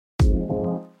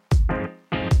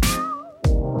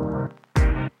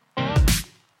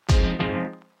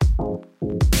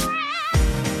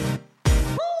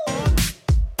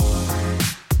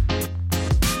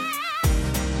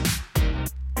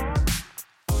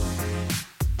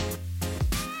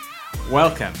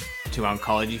Welcome to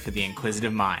Oncology for the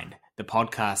Inquisitive Mind, the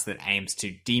podcast that aims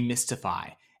to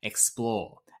demystify,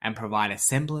 explore, and provide a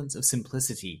semblance of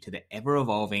simplicity to the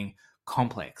ever-evolving,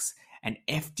 complex, and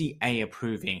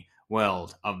FDA-approving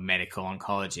world of medical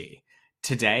oncology.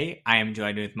 Today, I am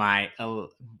joined with my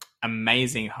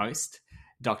amazing host,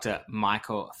 Dr.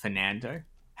 Michael Fernando.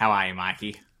 How are you,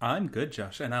 Mikey? I'm good,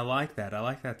 Josh, and I like that. I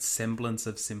like that semblance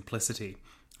of simplicity.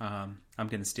 I'm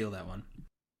going to steal that one.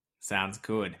 Sounds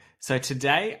good. So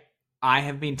today, I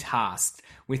have been tasked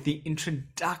with the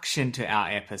introduction to our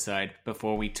episode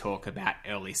before we talk about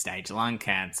early stage lung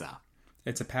cancer.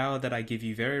 It's a power that I give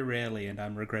you very rarely, and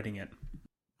I'm regretting it.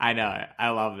 I know. I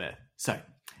love it. So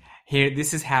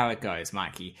this is how it goes,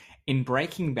 Mikey. In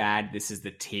Breaking Bad, this is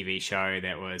the TV show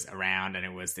that was around, and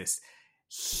it was this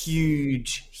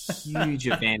huge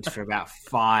event for about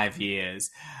 5 years.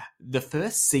 The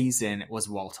first season was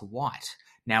Walter White.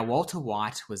 Now, Walter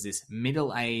White was this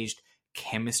middle-aged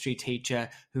chemistry teacher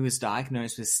who was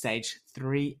diagnosed with stage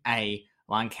 3A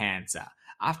lung cancer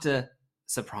after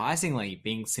surprisingly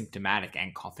being symptomatic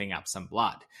and coughing up some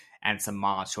blood and some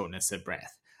mild shortness of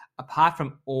breath. Apart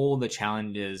from all the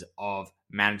challenges of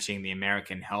managing the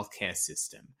American healthcare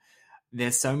system,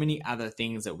 there's so many other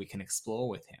things that we can explore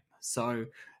with him. So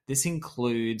this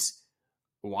includes,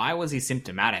 why was he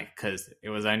symptomatic? Because it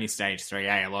was only stage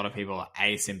 3A. A lot of people are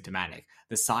asymptomatic.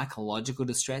 The psychological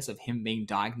distress of him being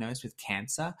diagnosed with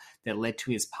cancer that led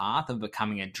to his path of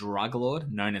becoming a drug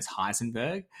lord known as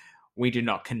Heisenberg. We do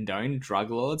not condone drug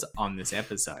lords on this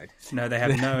episode. No, they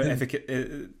have no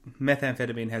efficacy.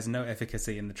 Methamphetamine has no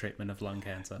efficacy in the treatment of lung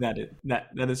cancer. That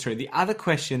is true. The other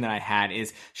question that I had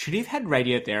is, should he have had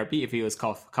radiotherapy if he was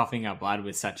coughing up blood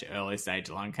with such early stage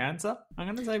lung cancer? I'm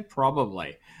going to say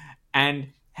probably.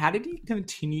 And how did he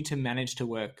continue to manage to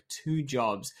work 2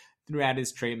 jobs throughout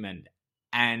his treatment?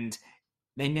 And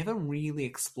they never really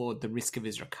explored the risk of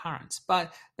his recurrence.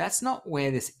 But that's not where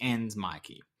this ends,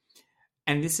 Mikey.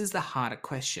 And this is the harder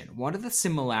question. What are the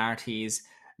similarities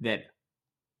that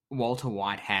Walter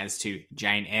White has to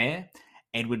Jane Eyre,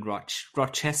 Edward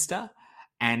Rochester,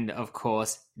 and, of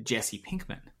course, Jesse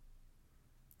Pinkman?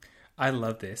 I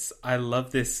love this. I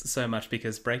love this so much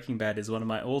because Breaking Bad is one of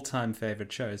my all-time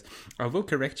favorite shows. I will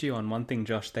correct you on one thing,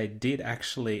 Josh. They did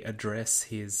actually address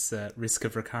his risk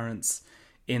of recurrence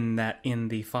in that in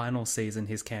the final season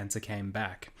his cancer came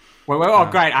back. Well,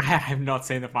 great. I have not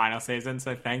seen the final season,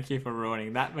 so thank you for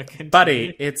ruining that.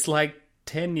 Buddy, it's like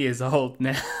 10 years old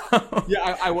now.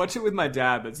 Yeah, I watch it with my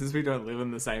dad, but since we don't live in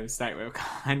the same state, we've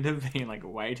kind of been like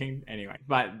waiting anyway.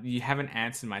 But you haven't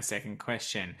answered my second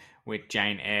question with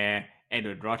Jane Eyre,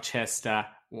 Edward Rochester.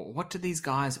 What do these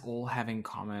guys all have in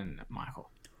common,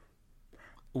 Michael?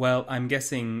 Well, I'm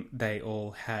guessing they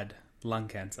all had lung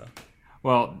cancer.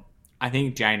 Well, I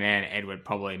think Jane Eyre and Edward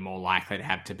probably more likely to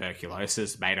have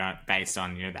tuberculosis based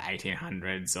on the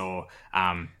 1800s or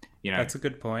That's a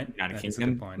good point. That is a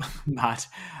good point. But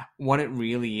what it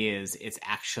really is, it's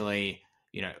actually,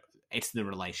 it's the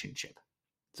relationship.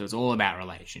 So it's all about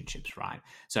relationships, right?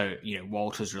 So,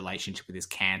 Walter's relationship with his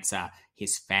cancer,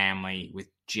 his family, with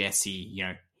Jesse,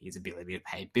 his ability to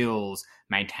pay bills,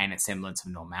 maintain a semblance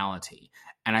of normality.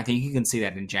 And I think you can see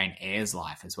that in Jane Eyre's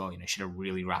life as well. She had a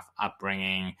really rough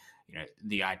upbringing.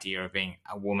 The idea of being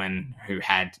a woman who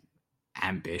had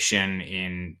ambition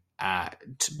in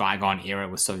bygone era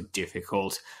was so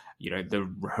difficult.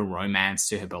 Her romance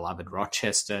to her beloved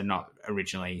Rochester, not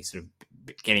originally sort of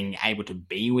getting able to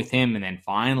be with him and then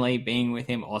finally being with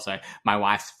him. Also, my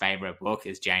wife's favorite book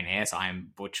is Jane Eyre, so I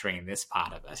am butchering this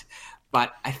part of it.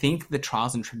 But I think the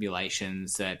trials and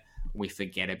tribulations that we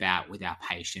forget about with our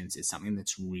patients is something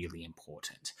that's really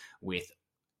important with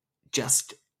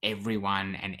just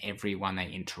everyone they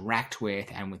interact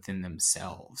with and within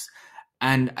themselves.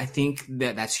 And I think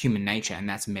that that's human nature and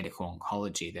that's medical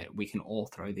oncology, that we can all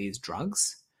throw these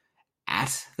drugs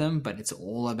at them, but it's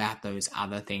all about those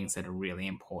other things that are really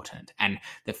important. And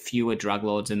the fewer drug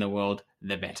lords in the world,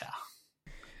 the better.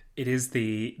 It is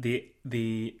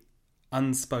the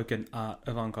unspoken art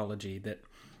of oncology that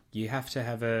you have to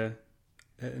have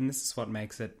and this is what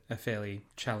makes it a fairly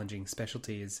challenging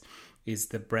specialty, is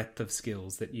the breadth of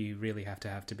skills that you really have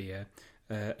to be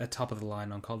a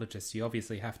top-of-the-line oncologist. You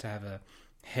obviously have to have a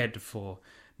head for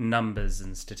numbers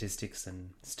and statistics and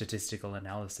statistical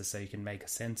analysis so you can make a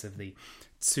sense of the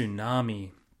tsunami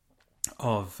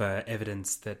of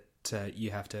evidence that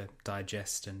you have to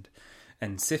digest and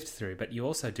and sift through. But you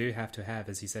also do have to have,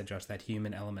 as you said, Josh, that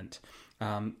human element.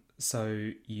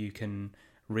 So you can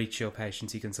reach your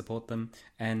patients, you can support them,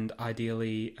 and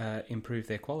ideally improve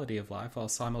their quality of life while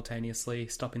simultaneously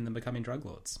stopping them becoming drug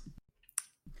lords.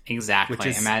 Exactly.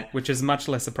 Which is much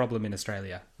less a problem in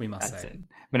Australia, we must say. It.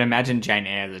 But imagine Jane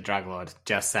Eyre, the drug lord,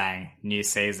 just saying, new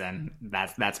season,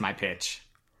 that's my pitch.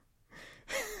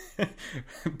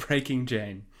 Breaking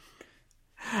Jane.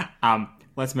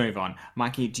 Let's move on.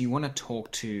 Mikey, do you want to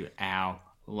talk to our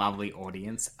lovely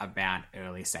audience about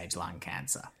early stage lung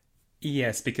cancer?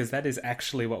 Yes, because that is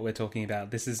actually what we're talking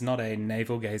about. This is not a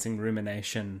navel-gazing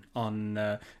rumination on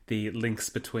the links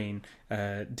between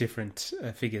different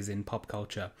figures in pop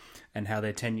culture and how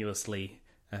they're tenuously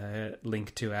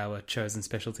linked to our chosen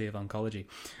specialty of oncology.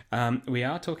 We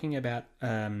are talking about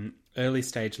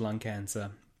early-stage lung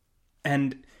cancer,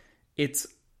 and it's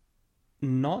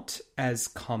not as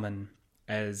common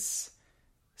as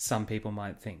some people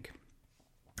might think.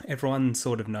 Everyone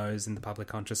sort of knows in the public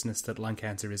consciousness that lung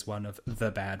cancer is one of the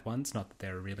bad ones. Not that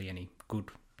there are really any good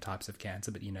types of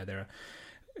cancer, but, there are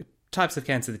types of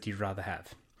cancer that you'd rather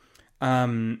have.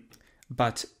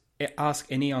 But ask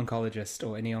any oncologist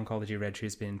or any oncology reg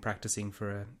who's been practicing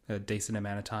for a decent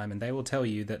amount of time, and they will tell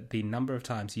you that the number of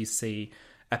times you see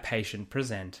a patient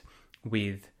present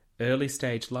with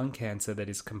early-stage lung cancer that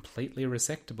is completely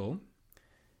resectable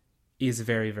is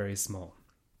very, very small.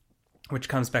 Which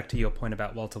comes back to your point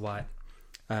about Walter White,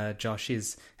 Josh,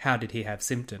 is how did he have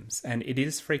symptoms? And it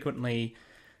is frequently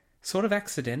sort of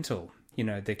accidental.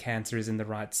 The cancer is in the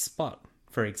right spot,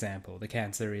 for example. The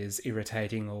cancer is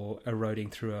irritating or eroding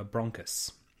through a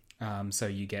bronchus. So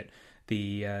you get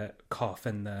the cough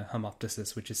and the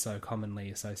hemoptysis, which is so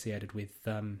commonly associated with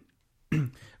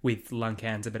with lung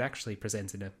cancer, but actually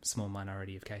presents in a small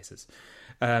minority of cases.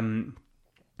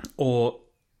 Or,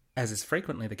 as is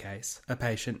frequently the case, a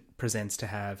patient presents to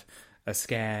have a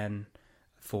scan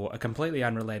for a completely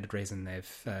unrelated reason.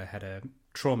 They've had a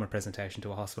trauma presentation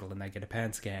to a hospital and they get a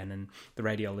pan scan, and the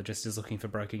radiologist is looking for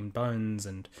broken bones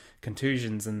and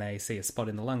contusions, and they see a spot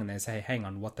in the lung and they say, hang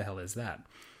on, what the hell is that?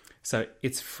 So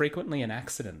it's frequently an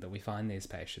accident that we find these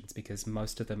patients because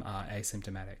most of them are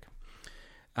asymptomatic.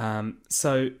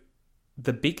 So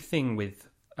the big thing with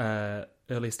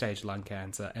early stage lung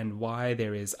cancer, and why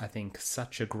there is, I think,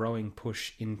 such a growing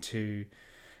push into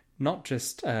not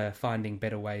just finding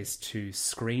better ways to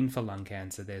screen for lung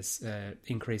cancer. There's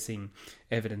increasing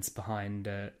evidence behind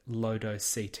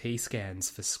low-dose CT scans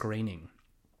for screening,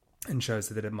 and shows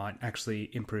that it might actually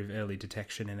improve early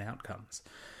detection and outcomes.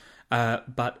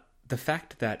 But the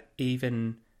fact that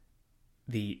even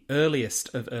the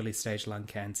earliest of early-stage lung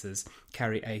cancers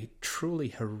carry a truly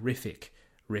horrific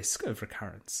risk of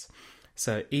recurrence.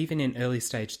 So even in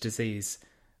early-stage disease,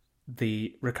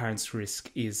 the recurrence risk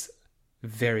is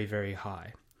very, very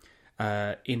high.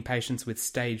 In patients with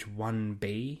stage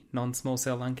 1B non-small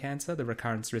cell lung cancer, the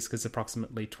recurrence risk is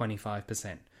approximately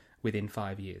 25% within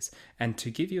 5 years. And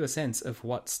to give you a sense of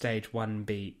what stage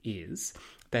 1B is,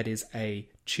 that is a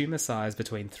tumour size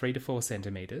between 3 to 4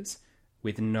 centimetres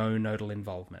with no nodal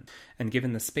involvement. And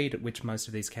given the speed at which most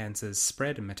of these cancers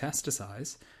spread and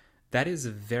metastasize, that is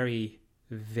very,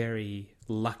 very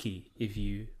lucky if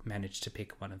you manage to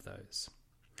pick one of those.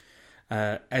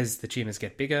 As the tumours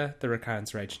get bigger, the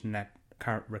recurrence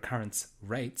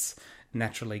rates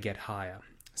naturally get higher.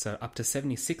 So up to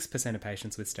 76% of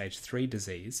patients with stage 3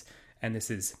 disease, and this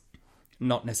is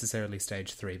not necessarily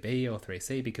stage 3B or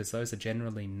 3C, because those are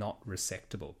generally not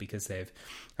resectable because they've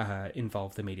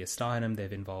involved the mediastinum,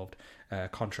 they've involved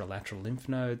contralateral lymph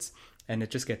nodes, and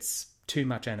it just gets too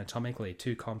much anatomically,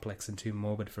 too complex and too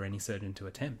morbid for any surgeon to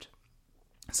attempt.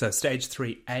 So stage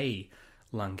 3A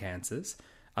lung cancers,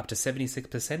 up to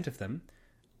 76% of them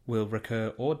will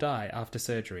recur or die after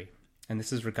surgery. And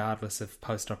this is regardless of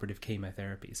post-operative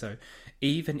chemotherapy. So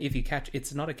even if you catch,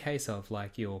 it's not a case of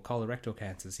like your colorectal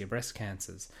cancers, your breast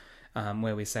cancers,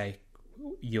 where we say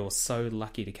you're so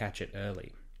lucky to catch it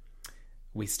early.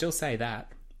 We still say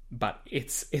that, but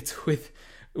it's with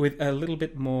a little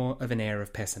bit more of an air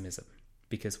of pessimism,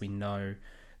 because we know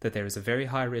that there is a very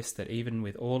high risk that even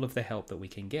with all of the help that we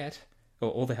can get, or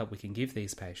all the help we can give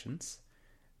these patients,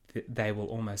 they will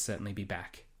almost certainly be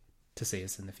back to see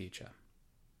us in the future.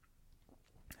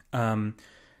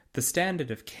 The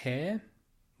standard of care,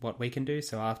 what we can do,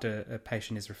 so after a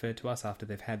patient is referred to us, after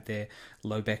they've had their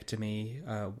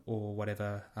lobectomy or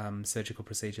whatever surgical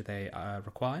procedure they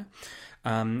require,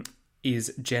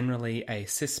 is generally a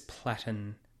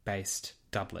cisplatin-based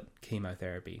doublet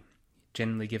chemotherapy,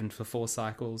 generally given for 4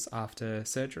 cycles after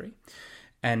surgery.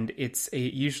 And it's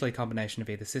usually a combination of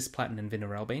either cisplatin and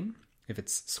vinorelbine. if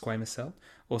it's squamous cell,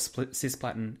 or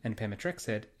cisplatin and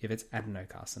pemetrexed if it's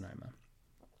adenocarcinoma.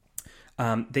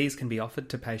 These can be offered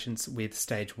to patients with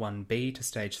stage 1B to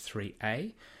stage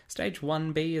 3A. Stage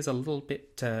 1B is a little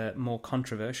bit more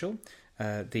controversial.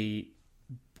 The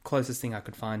closest thing I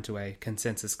could find to a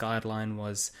consensus guideline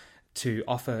was to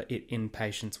offer it in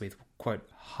patients with, quote,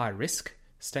 high risk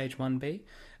stage 1B,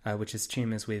 which is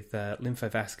tumours with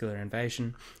lymphovascular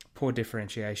invasion, poor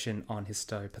differentiation on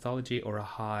histopathology, or a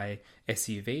high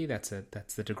SUV. That's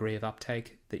the degree of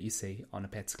uptake that you see on a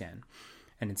PET scan.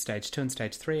 And in stage 2 and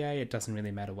stage 3A, it doesn't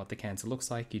really matter what the cancer looks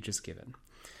like, you just give it.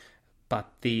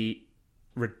 But the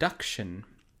reduction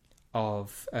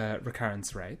of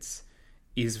recurrence rates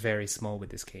is very small with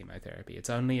this chemotherapy. It's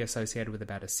only associated with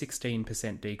about a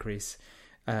 16% decrease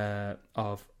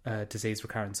of disease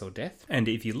recurrence or death. And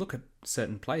if you look at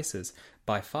certain places,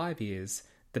 by 5 years,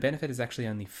 the benefit is actually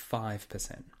only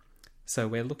 5%. So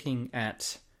we're looking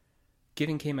at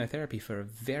giving chemotherapy for a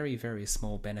very, very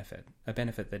small benefit, a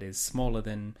benefit that is smaller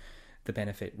than the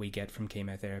benefit we get from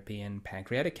chemotherapy in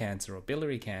pancreatic cancer or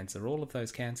biliary cancer, all of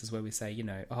those cancers where we say,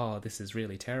 oh, this is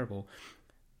really terrible.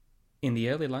 In the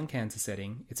early lung cancer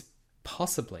setting, it's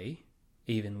possibly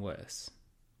even worse.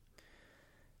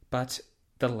 But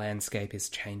the landscape is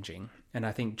changing. And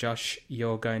I think, Josh,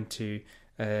 you're going to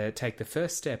take the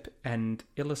first step and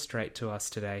illustrate to us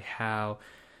today how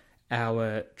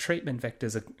our treatment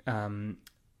vectors are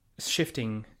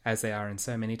shifting, as they are in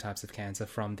so many types of cancer,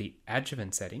 from the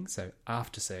adjuvant setting, so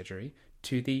after surgery,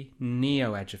 to the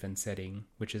neoadjuvant setting,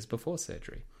 which is before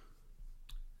surgery.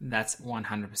 That's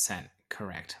 100%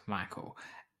 correct, Michael.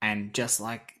 And just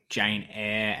like Jane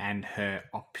Eyre and her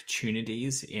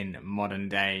opportunities in modern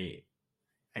day,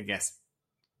 I guess,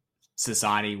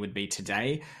 society would be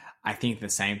today, I think the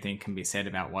same thing can be said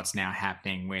about what's now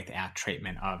happening with our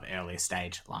treatment of early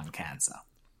stage lung cancer.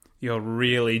 You're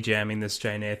really jamming this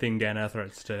Jane Eyre thing down our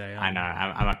throats today. I know,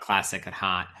 I'm a classic at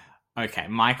heart. Okay,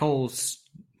 Michael's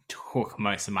took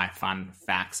most of my fun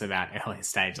facts about early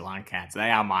stage lung cancer. They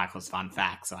are Michael's fun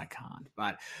facts, so I can't.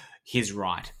 But he's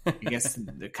right. I guess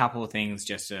a couple of things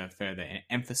just to further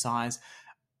emphasize.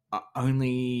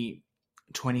 Only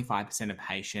 25% of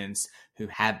patients who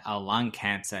have a lung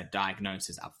cancer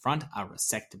diagnosis up front are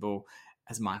resectable.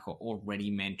 As Michael already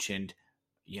mentioned,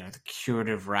 the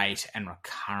curative rate and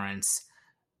recurrence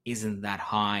isn't that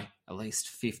high. At least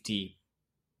 50%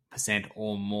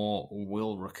 or more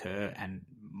will recur, and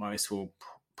most will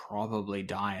probably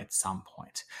die at some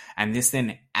point. And this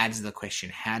then adds the question,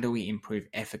 how do we improve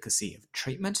efficacy of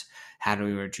treatment? How do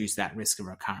we reduce that risk of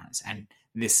recurrence? And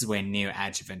this is where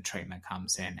neoadjuvant treatment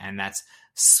comes in, and that's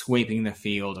sweeping the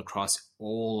field across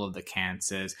all of the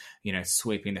cancers,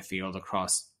 sweeping the field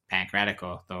across pancreatic,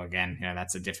 although again,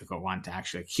 that's a difficult one to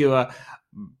actually cure,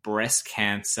 breast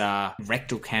cancer,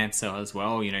 rectal cancer as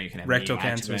well. You can have rectal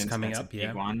cancer is coming up,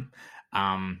 big one.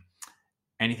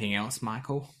 Anything else,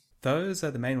 Michael? Those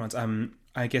are the main ones.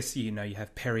 I guess, you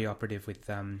have perioperative with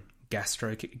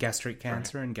gastric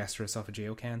cancer and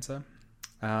gastroesophageal cancer.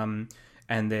 And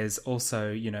there's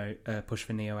also, a push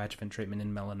for neoadjuvant treatment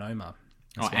in melanoma.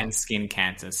 And skin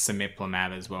cancer,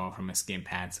 cemiplimab as well. From a skin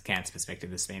cancer perspective,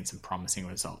 there's been some promising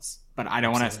results. But I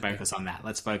don't want to focus on that.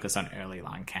 Let's focus on early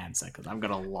lung cancer, because I've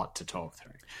got a lot to talk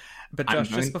through. But Josh,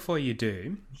 just before you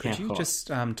do, could you just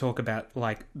talk about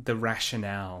the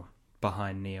rationale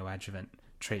behind neoadjuvant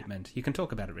treatment? You can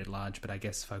talk about it writ large, but I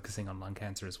guess focusing on lung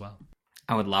cancer as well.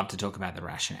 I would love to talk about the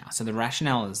rationale. So the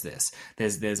rationale is this.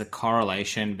 There's a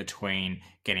correlation between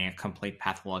getting a complete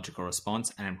pathological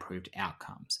response and improved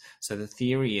outcomes. So the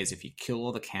theory is if you kill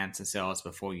all the cancer cells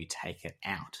before you take it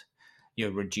out,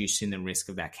 you're reducing the risk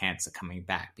of that cancer coming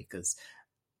back, because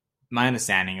my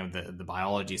understanding of the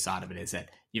biology side of it is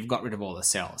that you've got rid of all the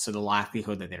cells. So the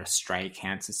likelihood that there are stray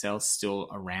cancer cells still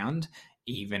around,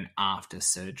 even after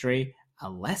surgery, are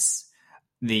less.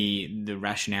 The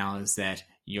rationale is that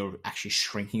you're actually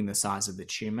shrinking the size of the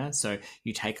tumor. So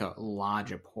you take a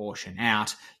larger portion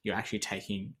out, you're actually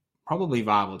taking probably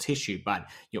viable tissue, but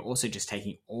you're also just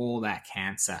taking all that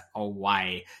cancer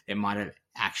away that might have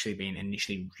actually been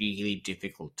initially really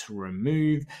difficult to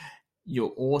remove. You're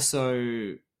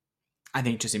also, I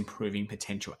think, just improving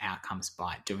potential outcomes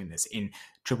by doing this. In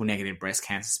triple negative breast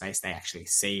cancer space, they actually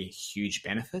see huge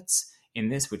benefits in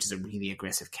this, which is a really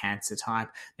aggressive cancer type.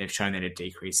 They've shown that it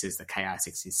decreases the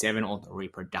Ki-67, or the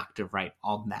reproductive rate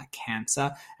of that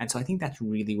cancer. And so I think that's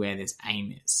really where this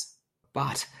aim is.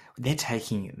 But they're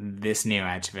taking this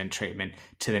neoadjuvant treatment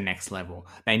to the next level.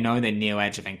 They know that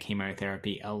neoadjuvant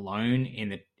chemotherapy alone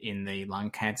in the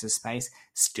lung cancer space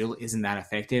still isn't that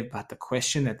effective. But the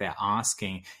question that they're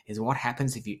asking is, what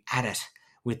happens if you add it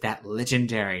with that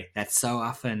legendary, that's so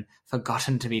often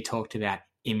forgotten to be talked about,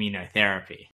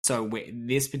 immunotherapy. So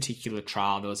this particular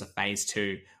trial, there was a phase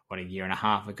 2, a year and a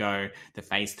half ago. The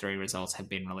phase 3 results have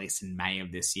been released in May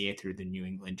of this year through the New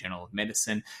England Journal of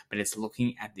Medicine, but it's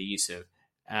looking at the use of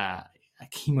a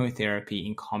chemotherapy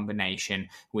in combination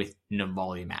with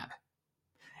nivolumab.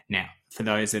 Now, for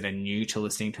those that are new to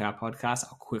listening to our podcast,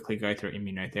 I'll quickly go through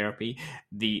immunotherapy.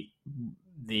 I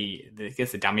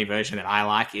guess the dummy version that I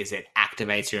like is it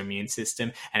activates your immune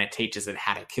system and it teaches it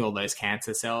how to kill those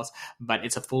cancer cells, but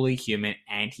it's a fully human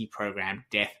anti-programmed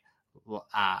death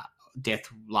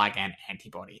ligand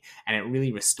antibody, and it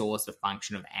really restores the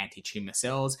function of anti-tumor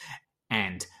cells.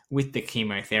 And with the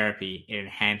chemotherapy, it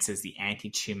enhances the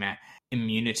anti-tumor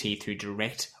immunity through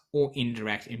direct or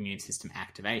indirect immune system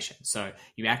activation. So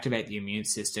you activate the immune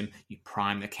system, you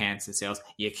prime the cancer cells,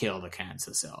 you kill the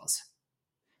cancer cells.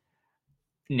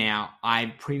 Now,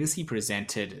 I previously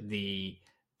presented the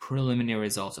preliminary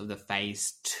results of the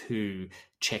phase 2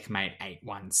 Checkmate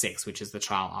 816, which is the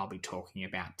trial I'll be talking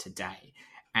about today.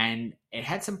 And it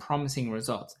had some promising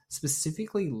results,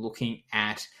 specifically looking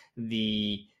at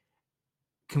the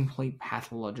complete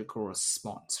pathological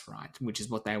response, right? Which is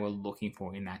what they were looking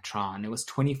for in that trial. And it was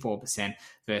 24%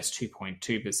 versus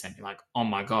 2.2%. You're like, oh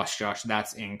my gosh, Josh,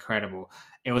 that's incredible.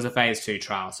 It was a phase 2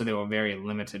 trial, so there were a very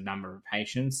limited number of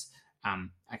patients.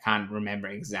 I can't remember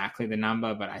exactly the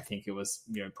number, but I think it was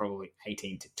probably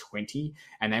 18 to 20,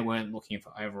 and they weren't looking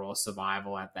for overall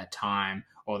survival at that time,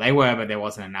 or they were, but there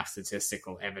wasn't enough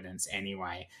statistical evidence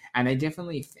anyway. And they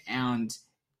definitely found,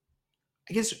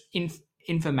 I guess,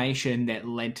 information that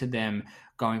led to them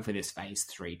going for this phase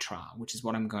 3 trial, which is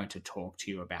what I'm going to talk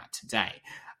to you about today.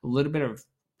 A little bit of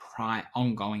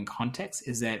ongoing context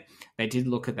is that they did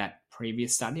look at that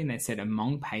previous study, and they said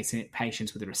among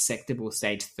patients with a resectable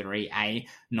stage 3A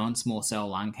non-small cell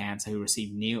lung cancer who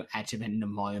received neoadjuvant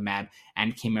nivolumab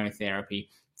and chemotherapy,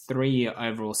 3-year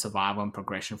overall survival and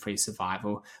progression-free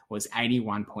survival was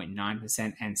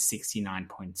 81.9% and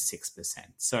 69.6%.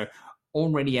 So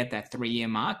already at that 3-year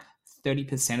mark,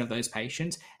 30% of those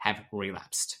patients have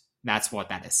relapsed. That's what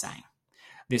that is saying.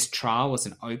 This trial was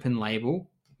an open label,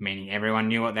 meaning everyone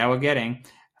knew what they were getting,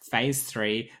 phase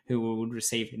 3, who would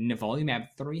receive nivolumab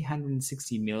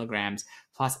 360 milligrams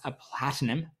plus a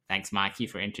platinum, thanks Mikey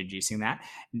for introducing that,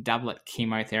 doublet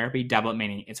chemotherapy, doublet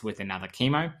meaning it's with another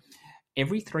chemo,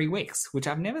 every 3 weeks, which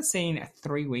I've never seen a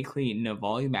 3-weekly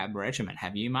nivolumab regimen.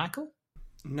 Have you, Michael?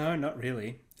 No, not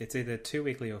really. It's either 2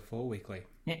 weekly or 4 weekly.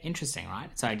 Yeah, interesting, right?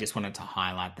 So I just wanted to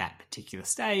highlight that particular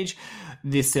stage.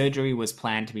 This surgery was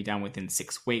planned to be done within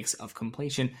 6 weeks of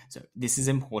completion. So this is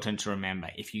important to remember.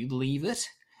 If you leave it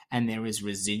and there is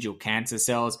residual cancer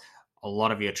cells, a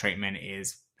lot of your treatment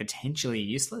is potentially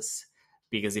useless,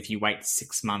 because if you wait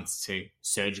 6 months to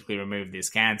surgically remove this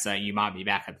cancer, you might be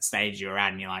back at the stage you're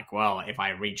at and you're like, well, if I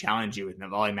re-challenge you with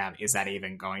nivolumab, is that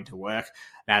even going to work?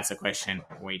 That's a question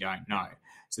we don't know.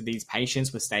 So these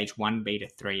patients were stage 1B to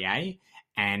 3A,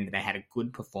 and they had a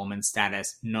good performance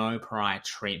status, no prior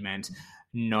treatment,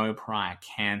 no prior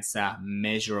cancer,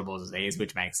 measurable disease,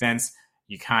 which makes sense.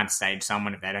 You can't stage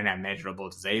someone if they don't have measurable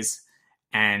disease.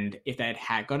 And if they'd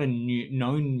got a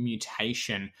known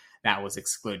mutation, that was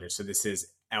excluded. So this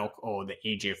is ALK or the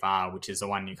EGFR, which is the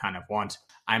one you kind of want.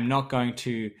 I'm not going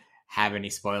to have any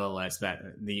spoiler alerts, but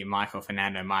the Michael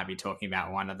Fernando might be talking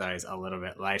about one of those a little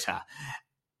bit later.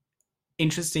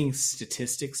 Interesting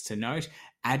statistics to note,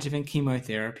 adjuvant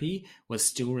chemotherapy was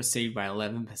still received by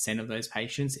 11% of those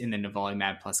patients in the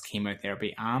nivolumab plus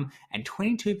chemotherapy arm, and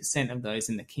 22% of those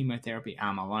in the chemotherapy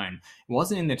arm alone. It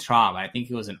wasn't in the trial, but I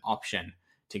think it was an option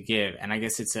to give, and I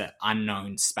guess it's an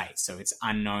unknown space. So it's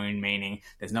unknown, meaning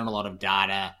there's not a lot of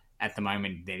data at the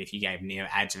moment that if you gave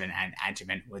neoadjuvant and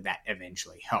adjuvant, would that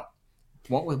eventually help?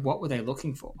 What were they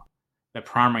looking for? The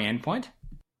primary endpoint?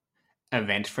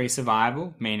 Event-free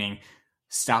survival, meaning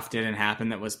stuff didn't happen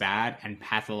that was bad, and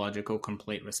pathological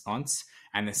complete response.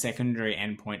 And the secondary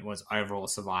endpoint was overall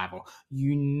survival.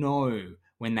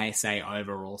 When they say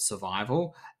overall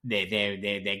survival,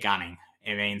 they're gunning.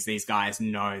 It means these guys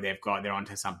know they're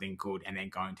onto something good and they're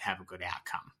going to have a good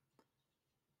outcome.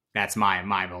 That's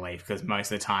my belief, because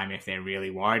most of the time, if they're really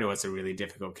worried or it's a really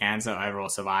difficult cancer, overall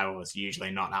survival is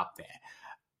usually not up there.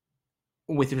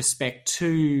 With respect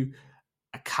to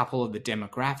a couple of the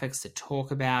demographics to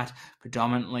talk about,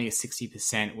 predominantly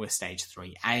 60% were stage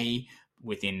 3A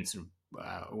within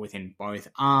both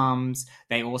arms.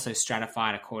 They also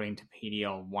stratified according to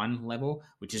PD-L1 level,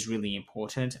 which is really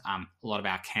important. A lot of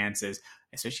our cancers,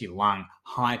 especially lung,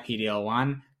 high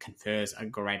PD-L1 confers a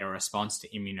greater response to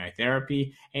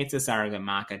immunotherapy. It's a surrogate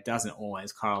marker, doesn't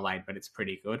always correlate, but it's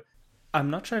pretty good. I'm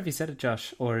not sure if you said it,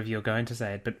 Josh, or if you're going to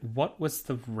say it, but what was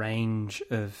the range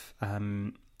of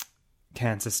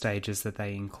cancer stages that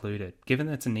they included? Given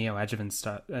that it's an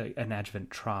adjuvant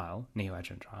trial,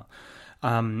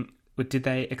 did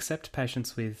they accept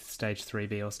patients with stage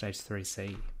 3B or stage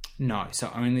 3C? No,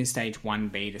 so only stage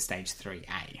 1B to stage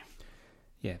 3A.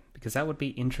 Yeah, because that would be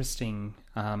interesting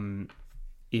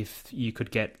if you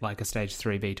could get like a stage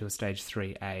 3B to a stage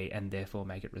 3A and therefore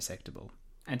make it resectable.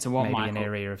 And so what maybe an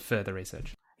area of further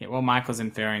research. Yeah, well, Michael's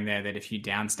inferring there that if you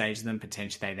downstage them,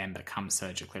 potentially they then become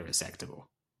surgically resectable.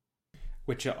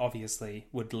 Which obviously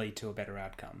would lead to a better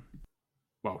outcome.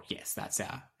 Well, yes, that's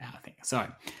our thing. So,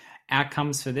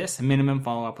 outcomes for this, minimum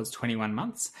follow-up was 21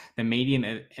 months. The median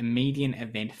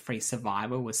event-free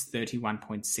survival was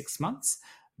 31.6 months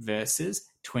versus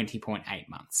 20.8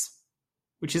 months,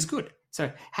 which is good. So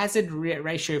hazard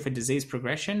ratio for disease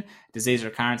progression, disease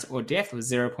recurrence, or death was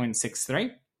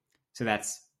 0.63. So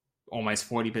that's almost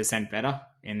 40% better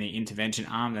in the intervention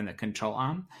arm than the control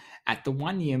arm. At the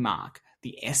 1 year mark,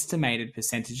 the estimated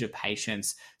percentage of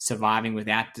patients surviving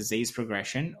without disease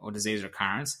progression or disease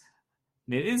recurrence,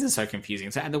 this is so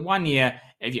confusing. So at the 1 year,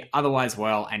 if you're otherwise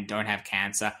well and don't have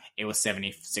cancer, it was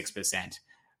 76%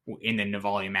 in the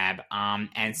nivolumab arm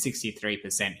and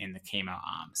 63% in the chemo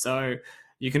arm. So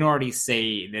you can already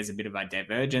see there's a bit of a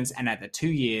divergence. And at the 2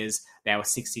 years, they were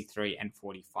 63 and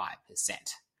 45%.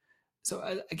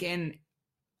 So again,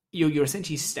 you're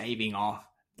essentially staving off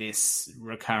this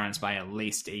recurrence by at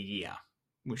least a year,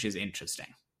 which is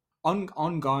interesting.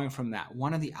 Ongoing from that,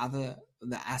 one of the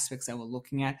aspects that we're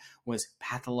looking at was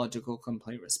pathological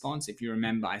complete response. If you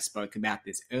remember, I spoke about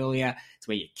this earlier. It's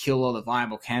where you kill all the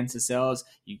viable cancer cells,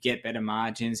 you get better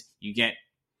margins, you get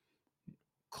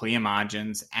clear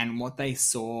margins. And what they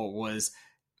saw was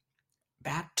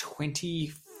about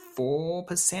 24%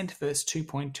 versus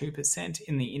 2.2%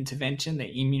 in the intervention, the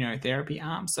immunotherapy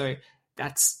arm. So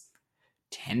that's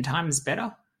 10 times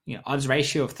better. Odds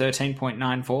ratio of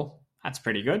 13.94. That's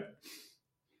pretty good.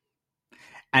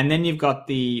 And then you've got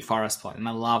the forest plot. And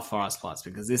I love forest plots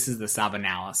because this is the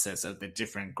sub-analysis of the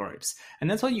different groups. And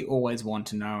that's what you always want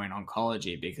to know in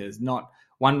oncology, because not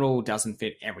one rule doesn't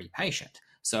fit every patient.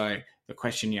 So the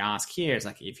question you ask here is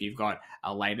like, if you've got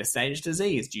a later stage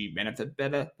disease, do you benefit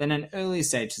better than an early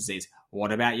stage disease?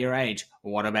 What about your age?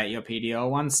 What about your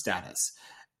PD-L1 status?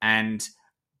 And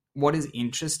what is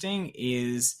interesting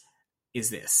is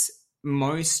this.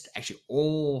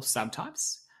 All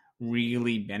subtypes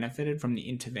really benefited from the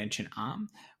intervention arm.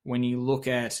 When you look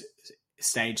at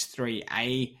stage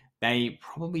 3A, they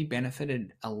probably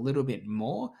benefited a little bit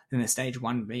more than the stage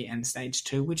 1B and stage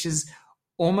 2, which is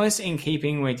almost in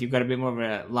keeping with you've got a bit more of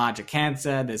a larger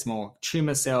cancer, there's more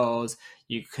tumor cells,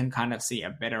 you can kind of see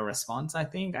a better response, I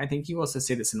think. I think you also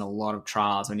see this in a lot of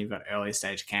trials when you've got early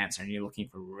stage cancer and you're looking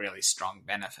for really strong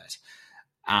benefit.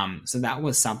 So that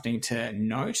was something to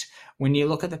note. When you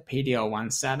look at the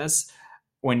PD-L1 status,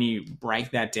 when you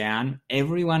break that down,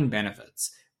 everyone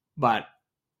benefits. But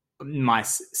my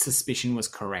suspicion was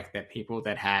correct that people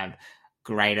that have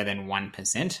greater than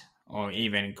 1% or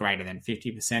even greater than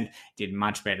 50% did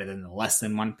much better than the less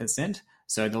than 1%.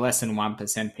 So the less than 1%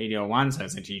 PD-L1, so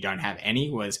essentially you don't have any,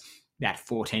 was that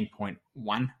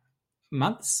 14.1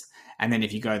 months. And then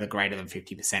if you go the greater than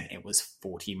 50%, it was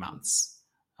 40 months.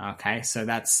 Okay, so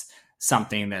that's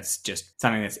something that's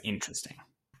interesting.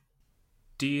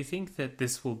 Do you think that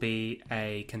this will be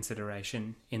a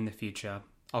consideration in the future?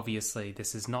 Obviously,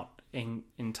 this is not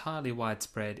entirely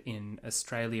widespread in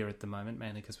Australia at the moment,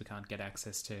 mainly because we can't get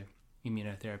access to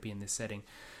immunotherapy in this setting.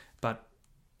 But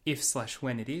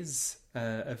if/when it is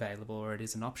available or it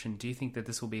is an option, do you think that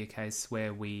this will be a case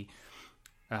where we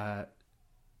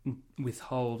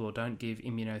withhold or don't give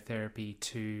immunotherapy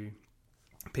to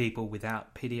people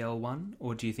without PD-L1,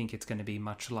 or do you think it's going to be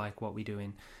much like what we do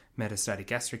in metastatic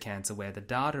gastric cancer, where the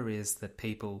data is that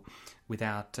people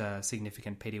without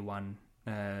significant PD-1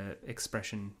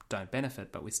 expression don't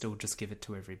benefit, but we still just give it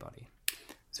to everybody?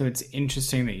 So it's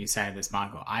interesting that you say this,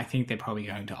 Michael. I think they're probably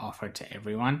going to offer it to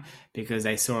everyone because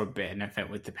they saw a benefit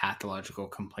with the pathological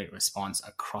complete response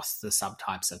across the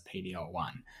subtypes of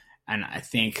PD-L1. And I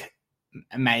think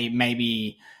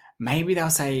maybe they'll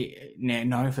say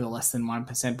no for the less than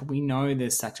 1%, but we know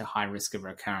there's such a high risk of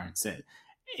recurrence that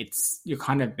you're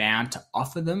kind of bound to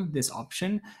offer them this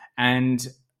option. And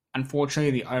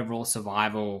unfortunately, the overall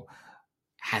survival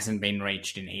hasn't been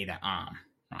reached in either arm,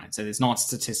 right? So it's not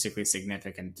statistically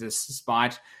significant,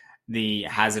 despite the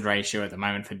hazard ratio at the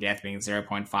moment for death being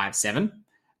 0.57.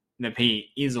 The P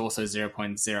is also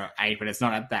 0.08, but it's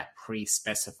not at that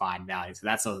pre-specified value. So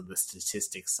that's all the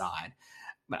statistics side.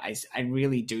 But I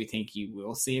really do think you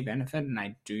will see a benefit, and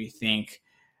I do think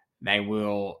they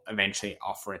will eventually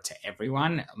offer it to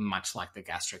everyone, much like the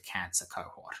gastric cancer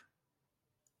cohort.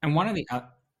 And one of the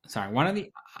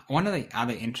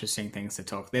other interesting things to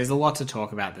talk. There's a lot to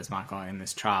talk about this, Michael, in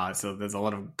this trial. So there's a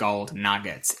lot of gold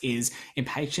nuggets. Is in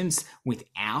patients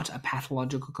without a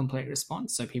pathological complete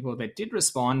response, so people that did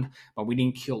respond, but we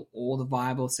didn't kill all the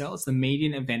viable cells. The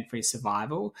median event-free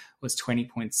survival was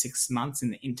 20.6 months in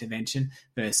the intervention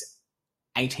versus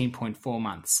 18.4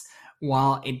 months.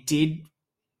 While it did,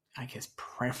 I guess,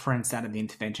 preference that of the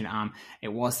intervention arm,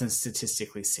 it wasn't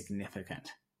statistically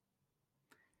significant.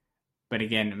 But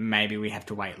again, maybe we have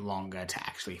to wait longer to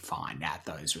actually find out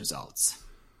those results.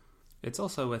 It's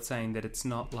also worth saying that it's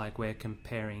not like we're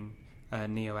comparing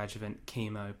neoadjuvant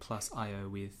chemo plus IO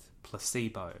with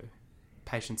placebo.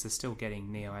 Patients are still getting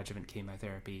neoadjuvant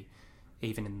chemotherapy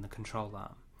even in the control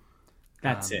arm.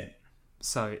 That's it.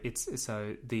 So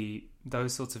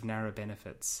those sorts of narrow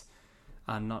benefits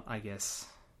are not, I guess,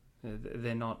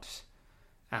 they're not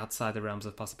outside the realms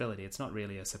of possibility. It's not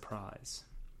really a surprise.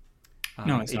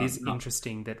 It is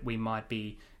interesting that we might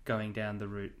be going down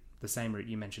the same route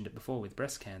you mentioned it before with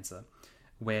breast cancer,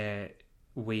 where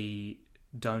we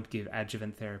don't give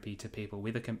adjuvant therapy to people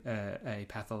with a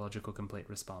pathological complete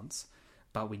response,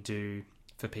 but we do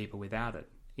for people without it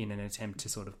in an attempt to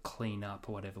sort of clean up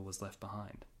whatever was left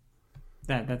behind.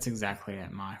 That's exactly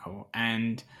it, Michael.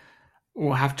 And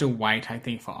we'll have to wait, I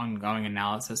think, for ongoing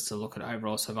analysis to look at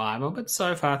overall survival. But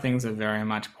so far, things are very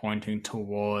much pointing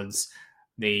towards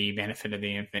the benefit of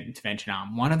the intervention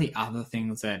arm. One of the other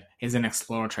things that is an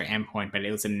exploratory endpoint, but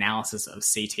it was analysis of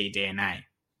ctDNA.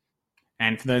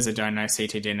 And for those that don't know,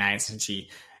 ctDNA is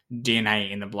essentially DNA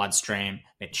in the bloodstream,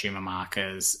 they're tumor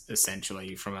markers,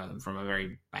 essentially from a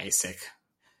very basic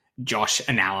Josh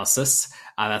analysis.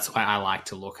 That's why I like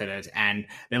to look at it. And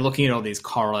they're looking at all these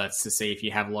correlates to see if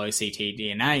you have low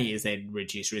ctDNA, is there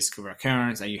reduced risk of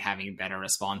recurrence? Are you having better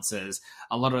responses?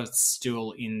 A lot of it's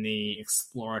still in the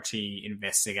exploratory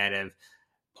investigative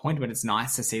point, but it's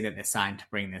nice to see that they're starting to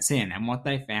bring this in. And what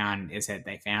they found is that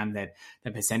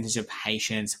the percentage of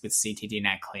patients with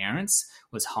ctDNA clearance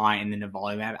was high in the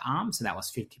nivolumab arm, so that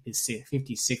was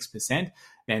 56%,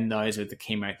 than those with the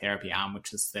chemotherapy arm,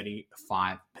 which was 35%.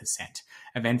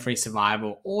 Event-free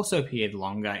survival also appeared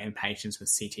longer in patients with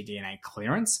ctDNA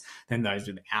clearance than those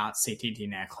without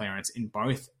ctDNA clearance in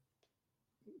both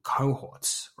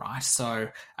cohorts, right? So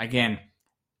again,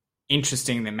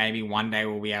 interesting that maybe one day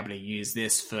we'll be able to use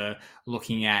this for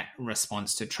looking at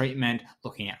response to treatment,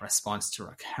 looking at response to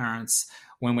recurrence.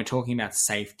 When we're talking about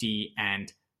safety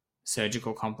and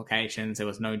surgical complications, there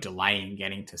was no delay in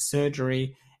getting to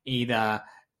surgery. Either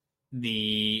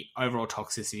the overall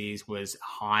toxicities was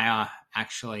higher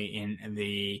actually in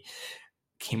the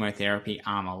chemotherapy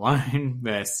arm alone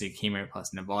versus the chemo plus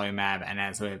nivolumab. And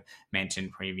as we've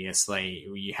mentioned previously,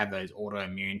 you have those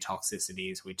autoimmune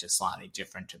toxicities, which are slightly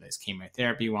different to those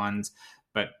chemotherapy ones.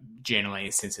 But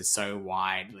generally, since it's so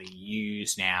widely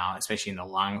used now, especially in the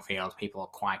lung field, people are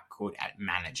quite good at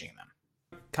managing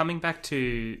them. Coming back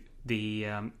to the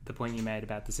point you made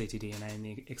about the ctDNA and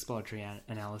the exploratory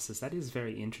analysis, that is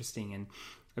very interesting, and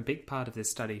a big part of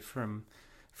this study from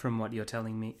what you're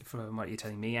telling me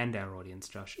and our audience,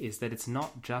 Josh, is that it's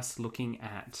not just looking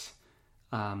at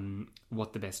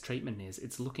what the best treatment is.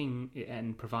 It's looking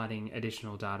and providing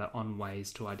additional data on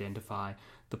ways to identify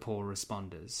the poor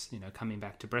responders. Coming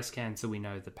back to breast cancer, we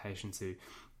know the patients who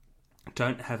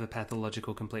don't have a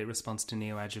pathological complete response to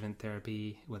neoadjuvant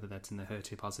therapy, whether that's in the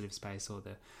HER2 positive space or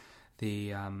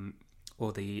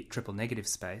the triple negative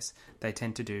space, they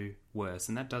tend to do worse,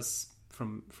 and that does,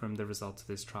 from the results of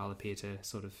this trial, appear to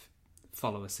sort of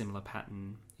follow a similar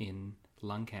pattern in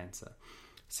lung cancer.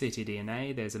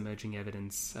 ctDNA, there's emerging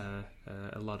evidence,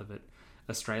 a lot of it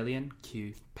Australian,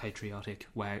 cue patriotic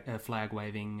flag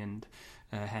waving and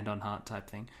hand on heart type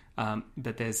thing.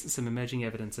 But there's some emerging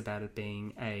evidence about it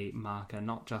being a marker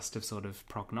not just of sort of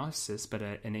prognosis, but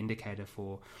an indicator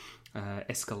for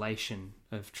escalation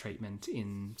of treatment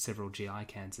in several GI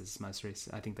cancers. Most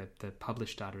recent, I think that the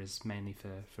published data is mainly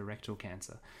for rectal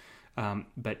cancer.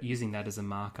 But using that as a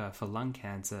marker for lung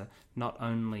cancer, not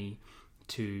only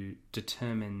to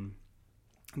determine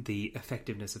the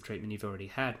effectiveness of treatment you've already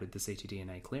had with the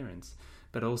ctDNA clearance,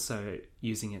 but also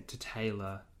using it to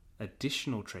tailor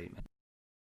additional treatment.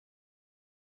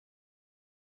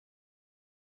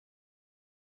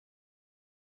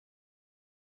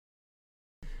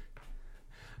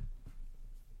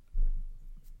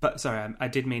 But sorry, I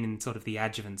did mean in sort of the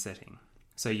adjuvant setting.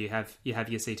 So you have your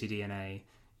ctDNA,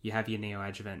 you have your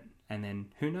neoadjuvant, and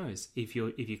then who knows if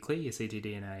you clear your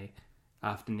ctDNA,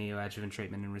 after neoadjuvant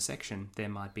treatment and resection, there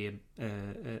might be a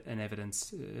burden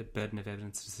of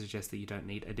evidence to suggest that you don't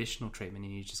need additional treatment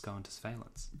and you just go into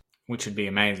surveillance. Which would be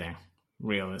amazing,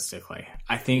 realistically.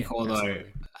 I think, although,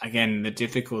 absolutely. again,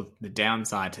 the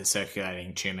downside to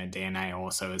circulating tumour DNA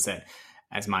also is that,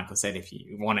 as Michael said, if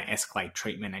you want to escalate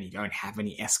treatment and you don't have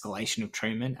any escalation of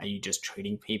treatment, are you just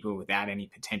treating people without any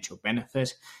potential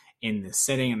benefit in this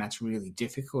setting? And that's really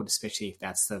difficult, especially if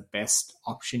that's the best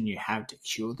option you have to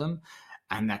cure them.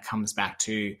 And that comes back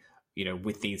to,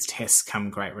 with these tests come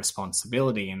great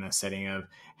responsibility in the setting of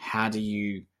how do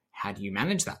you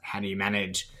manage that? How do you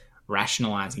manage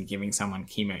rationalizing giving someone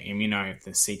chemoimmuno if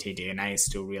the ctDNA is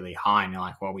still really high and you're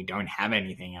like, well, we don't have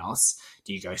anything else?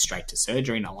 Do you go straight to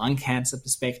surgery in a lung cancer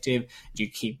perspective? Do you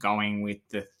keep going with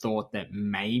the thought that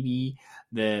maybe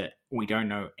we don't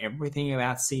know everything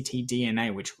about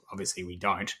ctDNA, which obviously we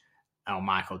don't? Or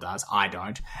Michael does, I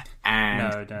don't. And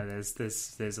no,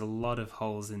 there's a lot of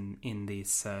holes in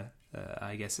these,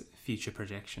 I guess, future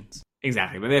projections.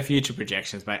 Exactly, but they're future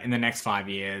projections. But in the next 5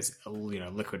 years,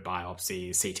 liquid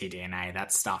biopsy, ctDNA,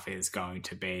 that stuff is going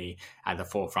to be at the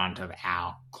forefront of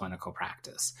our clinical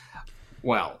practice.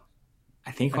 Well,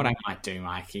 I think what I might do,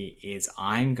 Mikey, is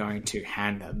I'm going to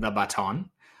hand the baton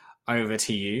over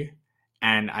to you.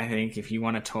 And I think if you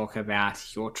want to talk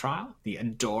about your trial, the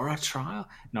Adora trial,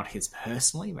 not his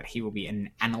personally, but he will be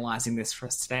analysing this for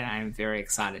us today. I am very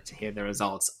excited to hear the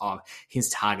results of his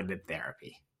targeted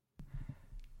therapy.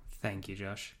 Thank you,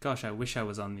 Josh. Gosh, I wish I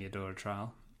was on the Adora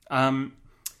trial.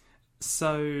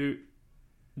 So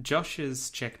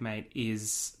Josh's checkmate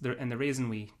is, and the reason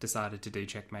we decided to do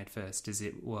checkmate first is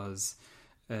it was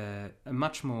a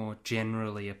much more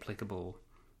generally applicable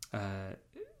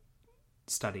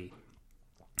study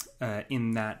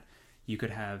in that you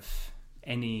could have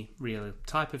any real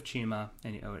type of tumour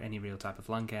or any real type of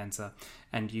lung cancer,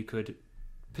 and you could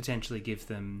potentially give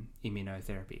them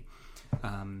immunotherapy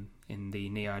in the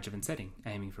neoadjuvant setting,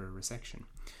 aiming for a resection.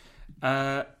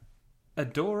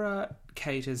 Adora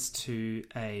caters to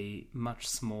a much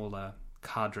smaller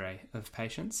cadre of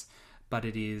patients, but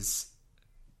it is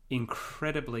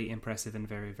incredibly impressive and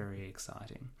very, very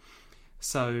exciting.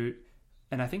 So,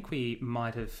 and I think we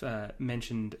might have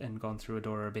mentioned and gone through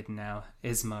Adora a bit in our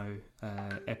ESMO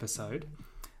episode.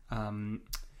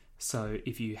 So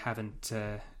if you haven't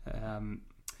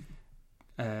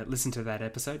listened to that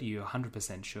episode, you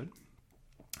 100% should.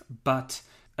 But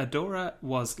Adora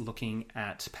was looking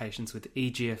at patients with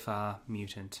EGFR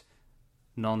mutant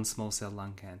non-small cell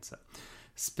lung cancer,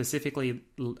 specifically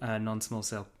non-small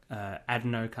cell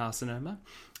adenocarcinoma,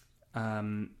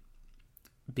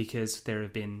 because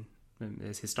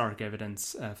there's historic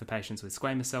evidence for patients with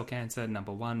squamous cell cancer.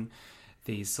 Number one,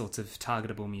 these sorts of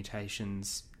targetable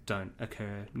mutations don't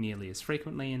occur nearly as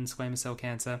frequently in squamous cell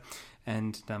cancer.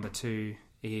 And number two,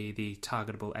 the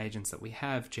targetable agents that we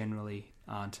have generally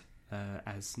aren't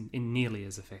nearly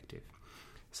as effective.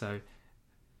 So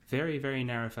very, very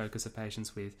narrow focus of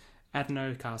patients with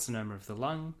adenocarcinoma of the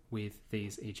lung with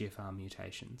these EGFR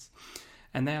mutations.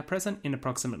 And they are present in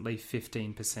approximately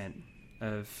 15%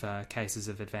 of cases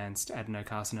of advanced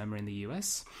adenocarcinoma in the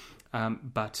US.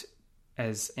 But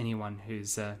as anyone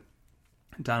who's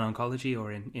done oncology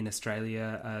or in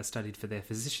Australia studied for their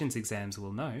physician's exams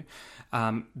will know,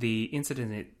 the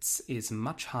incidence is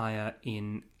much higher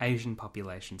in Asian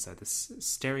populations. So the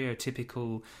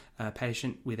stereotypical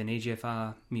patient with an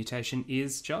EGFR mutation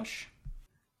is, Josh?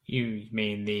 You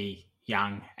mean the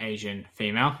young Asian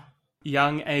female?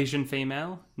 Young Asian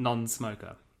female,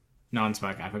 non-smoker.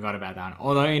 Non-smoker, I forgot about that.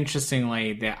 Although,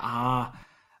 interestingly, there are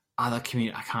other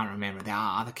communities, I can't remember, there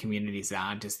are other communities that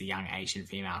aren't just the young Asian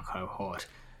female cohort.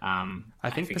 I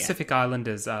think Pacific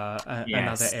Islanders are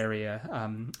another area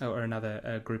or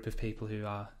another group of people who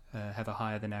have a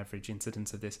higher than average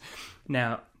incidence of this.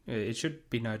 Now, it should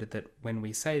be noted that when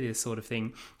we say this sort of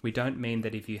thing, we don't mean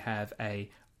that if you have a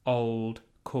old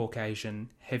Caucasian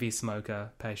heavy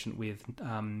smoker patient with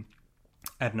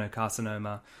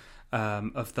adenocarcinoma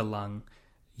of the lung,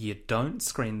 you don't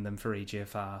screen them for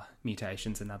EGFR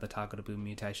mutations and other targetable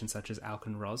mutations such as ALK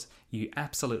and ROS. You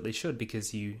absolutely should,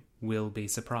 because you will be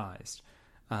surprised.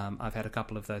 I've had a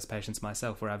couple of those patients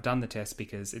myself where I've done the test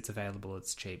because it's available,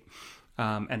 it's cheap.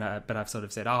 But I've sort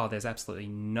of said, there's absolutely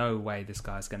no way this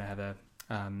guy's going to have a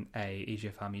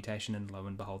EGFR mutation, and lo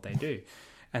and behold, they do.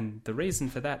 And the reason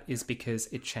for that is because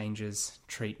it changes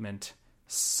treatment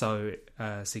so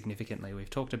significantly. We've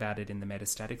talked about it in the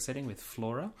metastatic setting with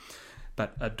Flora,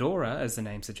 but Adora, as the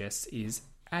name suggests, is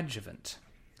adjuvant.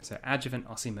 So adjuvant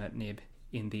osimertinib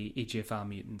in the EGFR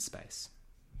mutant space.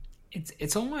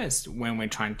 It's almost when we're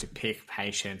trying to pick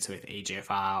patients with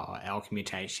EGFR or ALK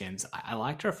mutations, I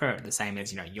like to refer it the same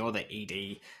as, you're the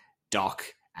ED doc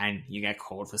and you get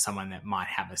called for someone that might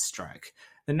have a stroke.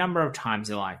 The number of times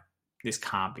you're like, this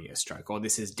can't be a stroke, or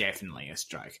this is definitely a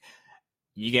stroke.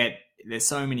 There's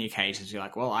so many occasions you're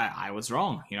like, well, I was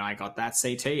wrong. I got that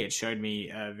CT. It showed me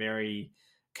a very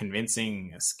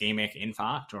convincing ischemic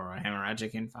infarct or a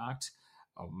hemorrhagic infarct,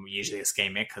 or usually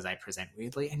ischemic because they present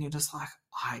weirdly. And you're just like,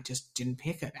 I just didn't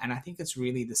pick it. And I think it's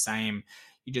really the same.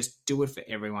 You just do it for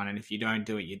everyone. And if you don't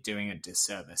do it, you're doing a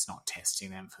disservice, not testing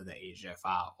them for the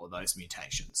EGFR or those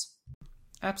mutations.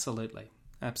 Absolutely.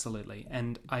 Absolutely.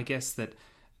 And I guess that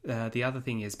the other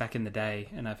thing is, back in the day,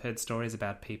 and I've heard stories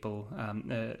about people,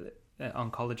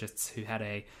 oncologists who had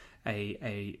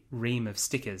a ream of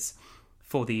stickers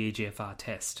for the EGFR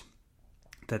test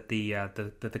that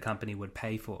the company would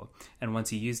pay for, and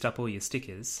once you used up all your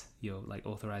stickers, your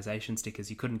authorization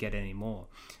stickers, you couldn't get any more,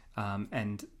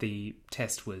 and the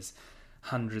test was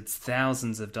hundreds,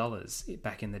 thousands of dollars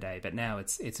back in the day, but now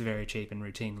it's very cheap and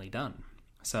routinely done.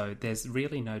 So there's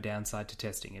really no downside to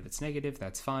testing. If it's negative,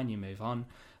 that's fine, you move on.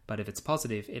 But if it's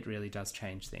positive, it really does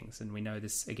change things. And we know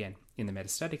this, again, in the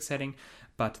metastatic setting,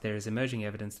 but there is emerging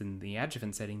evidence in the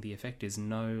adjuvant setting the effect is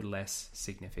no less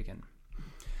significant.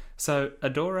 So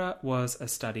ADAURA was a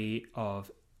study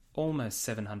of almost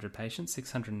 700 patients,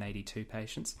 682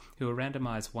 patients, who were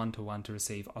randomized 1-to-1 to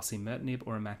receive osimertinib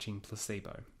or a matching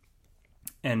placebo.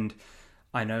 And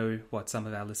I know what some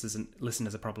of our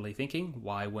listeners are probably thinking.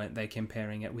 Why weren't they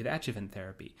comparing it with adjuvant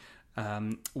therapy?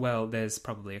 Well, there's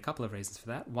probably a couple of reasons for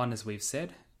that. One, as we've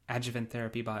said, adjuvant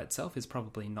therapy by itself is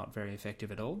probably not very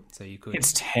effective at all. So you could...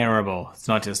 It's terrible. It's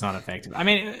not just not effective. I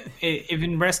mean, if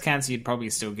in breast cancer, you'd probably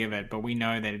still give it, but we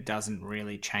know that it doesn't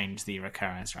really change the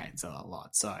recurrence rates a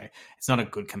lot. So it's not a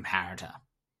good comparator.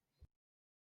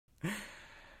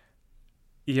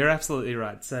 You're absolutely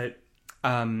right. So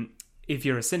if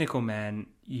you're a cynical man,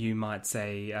 you might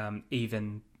say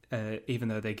even though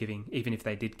even if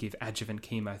they did give adjuvant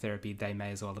chemotherapy, they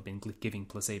may as well have been giving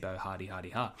placebo,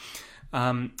 hardy-ha.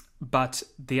 But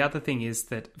the other thing is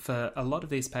that for a lot of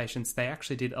these patients, they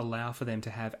actually did allow for them to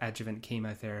have adjuvant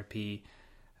chemotherapy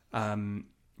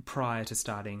prior to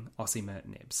starting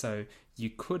osimertinib. So you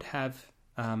could have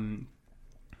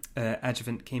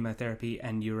adjuvant chemotherapy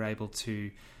and you were able to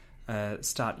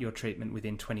start your treatment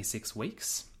within 26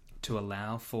 weeks to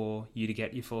allow for you to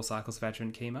get your 4 cycles of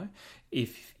adjuvant chemo.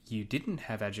 If you didn't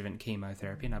have adjuvant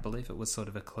chemotherapy, and I believe it was sort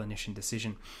of a clinician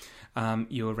decision,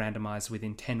 you were randomized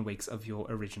within 10 weeks of your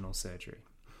original surgery.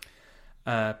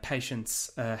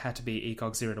 Patients had to be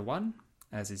ECOG 0 to 1,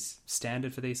 as is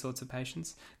standard for these sorts of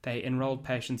patients. They enrolled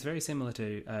patients very similar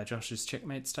to Josh's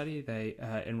Checkmate study. They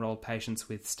enrolled patients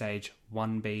with stage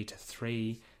 1B to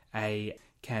 3A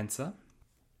cancer,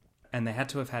 and they had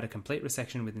to have had a complete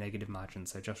resection with negative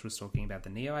margins. So Josh was talking about the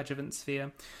neoadjuvant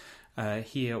sphere.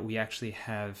 Here we actually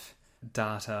have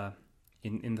data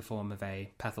in the form of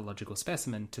a pathological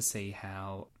specimen to see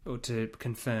how, or to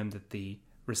confirm that the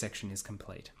resection is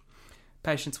complete.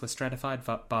 Patients were stratified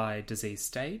by disease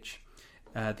stage,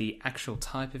 the actual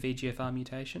type of EGFR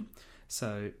mutation.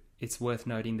 So it's worth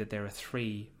noting that there are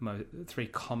three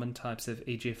common types of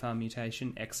EGFR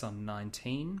mutation: exon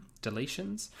 19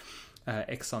 deletions,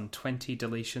 exon 20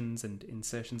 deletions and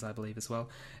insertions, I believe, as well,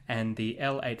 and the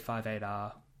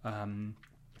L858R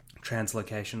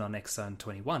translocation on exon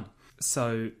 21.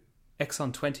 So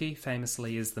exon 20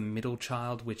 famously is the middle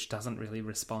child, which doesn't really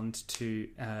respond to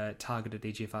targeted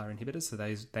EGFR inhibitors, so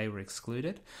they were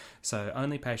excluded. So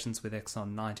only patients with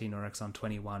exon 19 or exon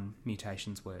 21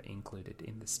 mutations were included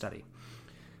in the study.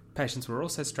 Patients were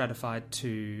also stratified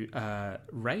to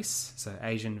race, so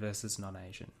Asian versus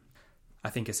non-Asian. I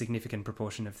think a significant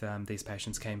proportion of these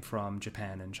patients came from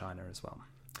Japan and China as well.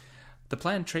 The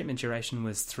planned treatment duration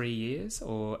was 3 years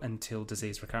or until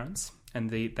disease recurrence, and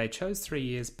they chose 3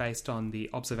 years based on the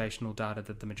observational data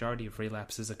that the majority of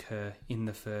relapses occur in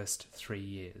the first 3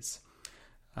 years.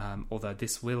 Although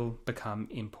this will become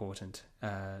important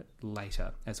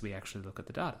later as we actually look at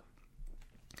the data.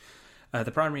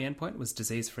 The primary endpoint was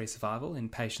disease-free survival in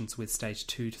patients with stage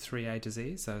 2 to 3A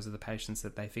disease. Those are the patients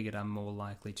that they figured are more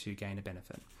likely to gain a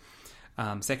benefit.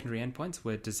 Secondary endpoints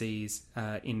were disease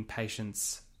in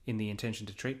patients in the intention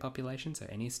to treat population, so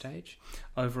any stage,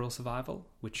 overall survival,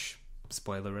 which,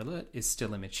 spoiler alert, is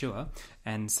still immature,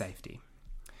 and safety.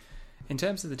 In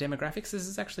terms of the demographics, this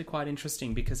is actually quite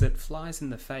interesting because it flies in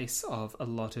the face of a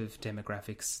lot of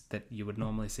demographics that you would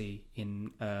normally see in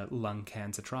lung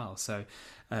cancer trials. So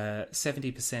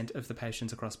 70% of the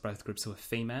patients across both groups were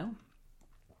female,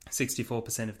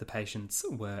 64% of the patients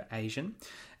were Asian,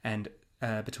 and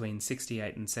between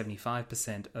 68 and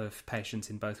 75% of patients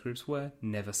in both groups were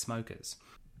never smokers.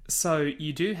 So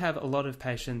you do have a lot of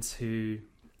patients who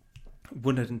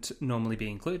wouldn't normally be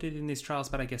included in these trials,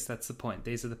 but I guess that's the point.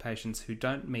 These are the patients who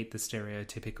don't meet the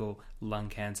stereotypical lung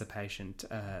cancer patient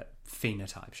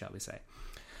phenotype, shall we say.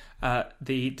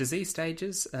 The disease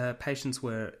stages, patients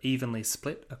were evenly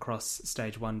split across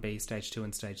stage 1B, stage 2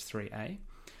 and stage 3A.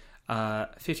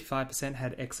 55%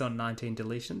 had exon 19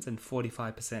 deletions and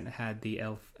 45% had the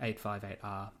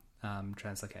L858R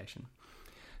translocation.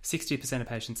 60% of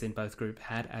patients in both groups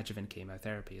had adjuvant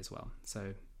chemotherapy as well.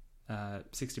 So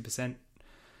 60%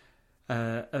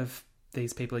 of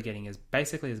these people are getting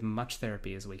basically as much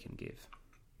therapy as we can give.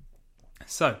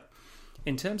 So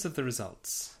in terms of the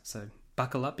results, so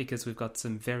buckle up because we've got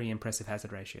some very impressive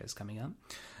hazard ratios coming up.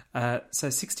 So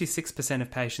 66% of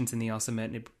patients in the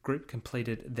osimertinib group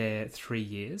completed their 3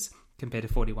 years compared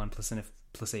to 41% of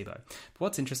placebo. But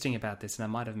what's interesting about this, and I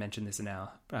might have mentioned this in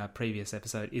our previous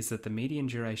episode, is that the median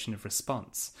duration of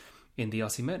response in the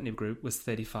osimertinib group was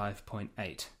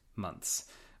 35.8 months,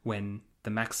 when the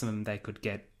maximum they could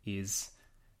get is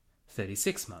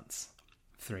 36 months,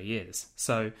 3 years.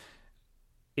 So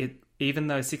even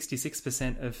though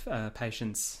 66% of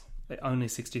patients, only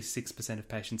 66% of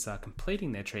patients are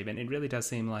completing their treatment, it really does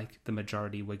seem like the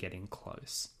majority were getting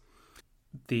close.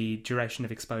 The duration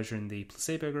of exposure in the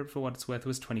placebo group, for what it's worth,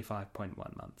 was 25.1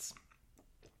 months.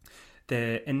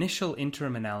 The initial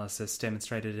interim analysis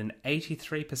demonstrated an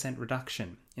 83%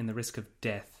 reduction in the risk of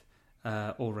death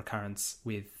or recurrence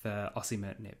with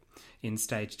osimertinib in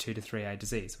stage 2 to 3A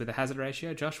disease. With a hazard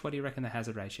ratio, Josh, what do you reckon the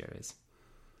hazard ratio is?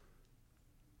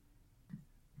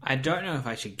 I don't know if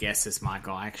I should guess this,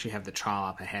 Michael. I actually have the trial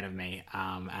up ahead of me,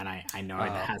 and I know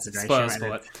the hazard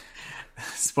ratio.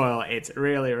 Spoil, it's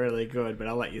really, really good, but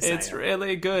I'll let you say It's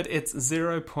really good. It's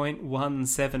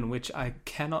 0.17, which I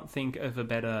cannot think of a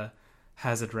better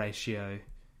hazard ratio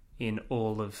in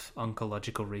all of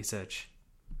oncological research.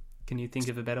 Can you think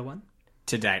of a better one?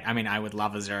 To date. I mean, I would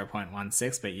love a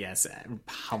 0.16, but yes,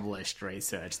 published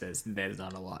research, there's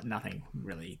not a lot, nothing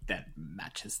really that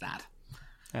matches that.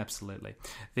 Absolutely.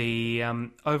 The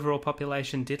overall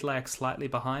population did lag slightly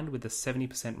behind with a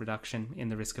 70% reduction in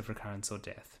the risk of recurrence or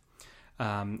death.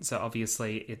 So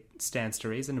obviously it stands to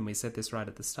reason, and we said this right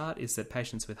at the start, is that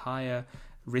patients with higher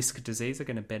risk disease are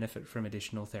going to benefit from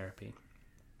additional therapy.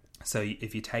 So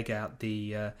if you take out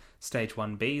the stage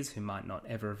 1Bs who might not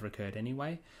ever have recurred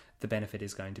anyway, the benefit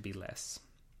is going to be less.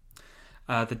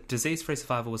 The disease-free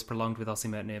survival was prolonged with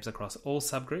osimertinib across all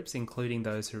subgroups, including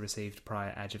those who received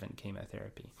prior adjuvant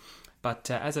chemotherapy. But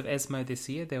as of ESMO this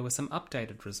year, there were some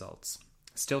updated results.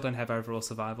 Still don't have overall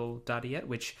survival data yet,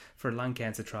 which for a lung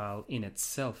cancer trial in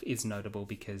itself is notable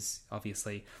because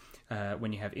obviously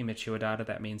when you have immature data,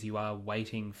 that means you are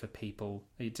waiting for people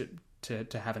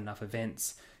to have enough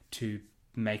events to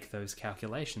make those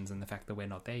calculations, and the fact that we're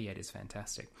not there yet is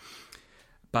fantastic.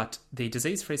 But the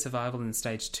disease-free survival in the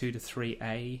stage 2 to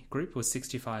 3A group was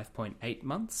 65.8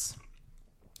 months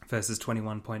versus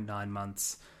 21.9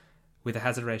 months with a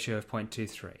hazard ratio of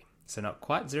 0.23. So not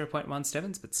quite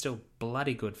 0.17, but still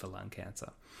bloody good for lung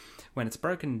cancer. When it's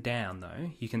broken down,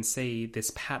 though, you can see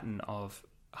this pattern of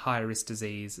high-risk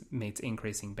disease meets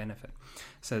increasing benefit.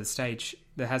 So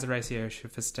the hazard ratio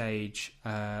for stage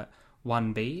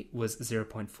 1B was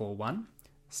 0.41.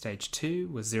 Stage 2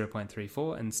 was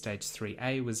 0.34 and stage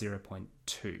 3A was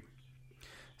 0.2.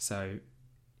 So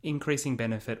increasing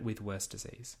benefit with worse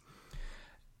disease.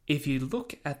 If you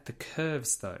look at the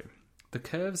curves though, the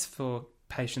curves for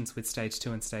patients with stage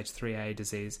 2 and stage 3A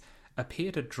disease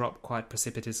appear to drop quite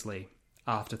precipitously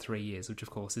after 3 years, which of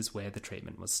course is where the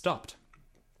treatment was stopped.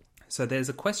 So there's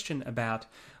a question about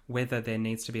whether there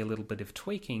needs to be a little bit of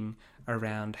tweaking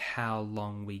around how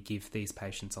long we give these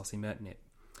patients osimertinib.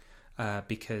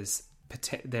 Because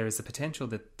there is a potential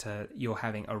that you're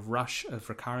having a rush of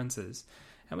recurrences,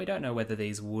 and we don't know whether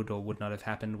these would or would not have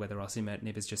happened, whether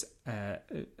osimertinib is just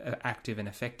active and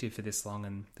effective for this long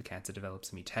and the cancer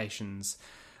develops mutations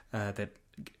that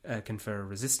confer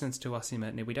resistance to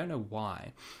osimertinib. We don't know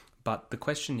why, but the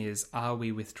question is, are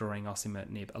we withdrawing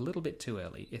osimertinib a little bit too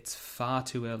early? It's far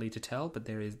too early to tell, but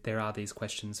there are these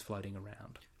questions floating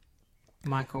around.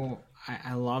 Michael,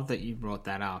 I love that you brought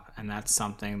that up, and that's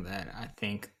something that I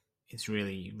think is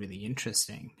really, really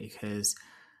interesting because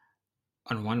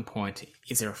on one point,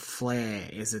 is there a flare?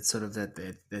 Is it sort of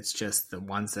that's just the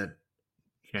ones that,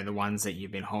 the ones that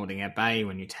you've been holding at bay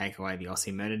when you take away the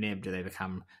osimertinib, do they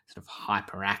become sort of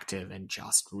hyperactive and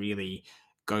just really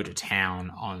go to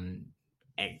town on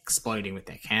exploding with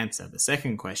their cancer? The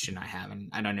second question I have,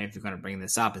 and I don't know if you're going to bring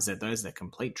this up, is that those that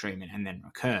complete treatment and then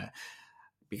recur,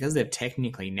 because they've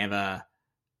technically never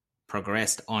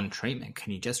progressed on treatment,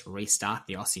 can you just restart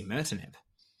the osimertinib?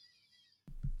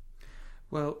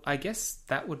 Well, I guess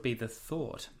that would be the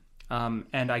thought. And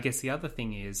I guess the other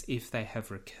thing is, if they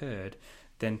have recurred,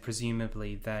 then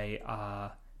presumably they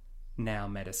are now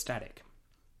metastatic.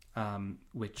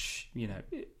 Which,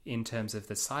 in terms of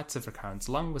the sites of recurrence,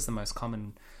 lung was the most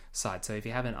common site. So if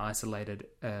you have an isolated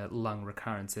lung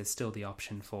recurrence, there's still the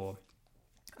option for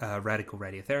radical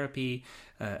radiotherapy,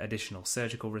 additional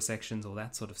surgical resections, all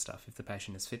that sort of stuff if the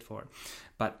patient is fit for it.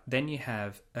 But then you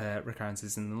have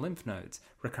recurrences in the lymph nodes,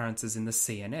 recurrences in the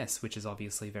CNS, which is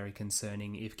obviously very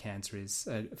concerning if cancer is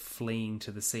fleeing to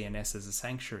the CNS as a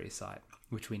sanctuary site,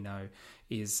 which we know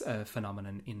is a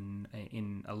phenomenon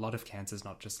in a lot of cancers,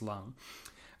 not just lung.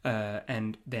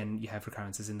 And then you have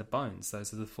recurrences in the bones.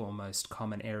 Those are the four most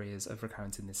common areas of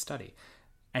recurrence in this study.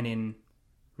 And in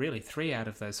really 3 out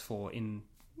of those 4,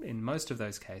 in most of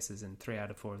those cases, in 3 out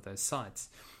of 4 of those sites,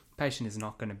 the patient is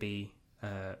not going to be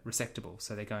resectable,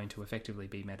 so they're going to effectively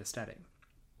be metastatic.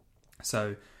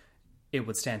 So it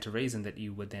would stand to reason that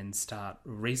you would then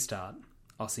restart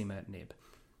osimertinib,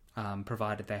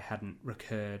 provided they hadn't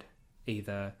recurred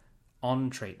either on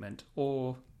treatment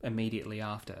or immediately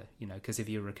after, because if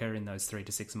you recur in those 3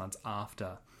 to 6 months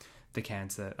after the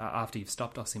cancer, after you've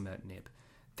stopped osimertinib,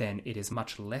 then it is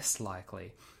much less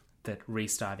likely that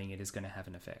restarting it is going to have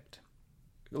an effect.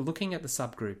 Looking at the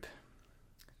subgroup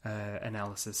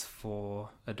analysis for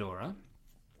ADAURA,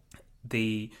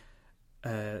 the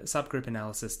subgroup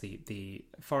analysis, the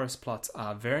forest plots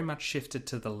are very much shifted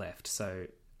to the left. So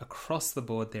across the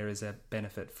board, there is a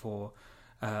benefit for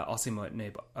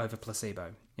osimertinib over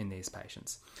placebo in these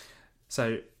patients.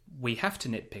 So we have to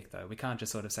nitpick, though. We can't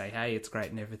just sort of say, hey, it's great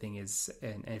and everything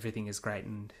is great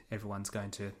and everyone's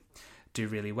going to do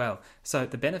really well. So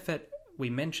the benefit we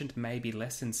mentioned may be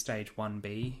less in stage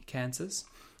 1B cancers,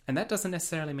 and that doesn't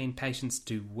necessarily mean patients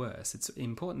do worse. It's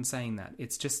important saying that.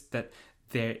 It's just that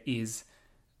there is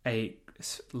a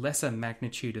lesser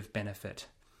magnitude of benefit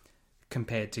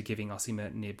compared to giving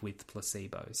osimertinib with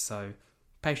placebo. So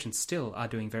patients still are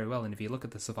doing very well, and if you look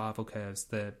at the survival curves,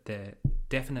 they're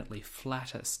definitely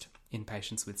flattest in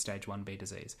patients with stage 1B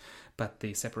disease. But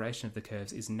the separation of the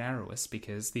curves is narrowest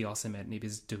because the osimertinib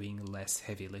is doing less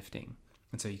heavy lifting.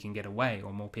 And so you can get away,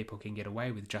 or more people can get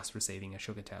away with just receiving a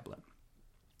sugar tablet.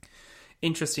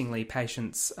 Interestingly,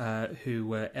 patients who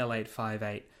were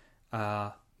L858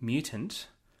 mutant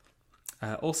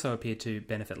also appeared to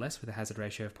benefit less with a hazard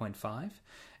ratio of 0.5.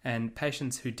 And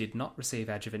patients who did not receive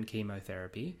adjuvant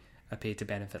chemotherapy appeared to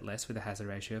benefit less with a hazard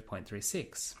ratio of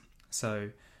 0.36. So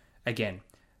again,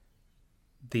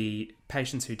 the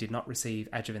patients who did not receive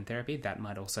adjuvant therapy, that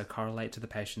might also correlate to the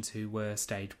patients who were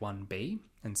stage 1B.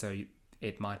 And so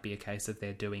it might be a case of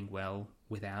they're doing well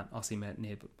without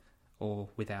osimertinib or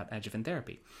without adjuvant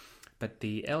therapy. But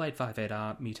the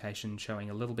L858R mutation showing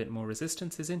a little bit more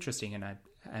resistance is interesting, and I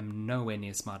am nowhere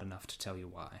near smart enough to tell you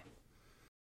why.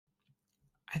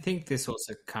 I think this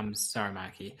also comes, sorry,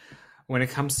 Mikey, when it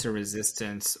comes to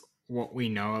resistance, what we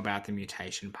know about the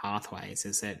mutation pathways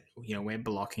is that, we're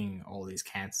blocking all these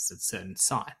cancers at certain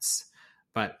sites,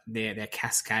 but they're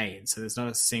cascades. So there's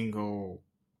not a single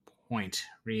point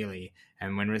really.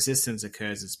 And when resistance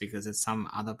occurs, it's because at some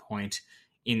other point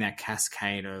in that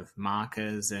cascade of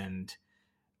markers and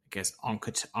I guess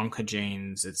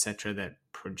oncogenes, etc., that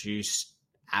produce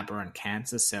aberrant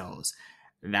cancer cells,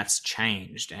 that's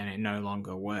changed and it no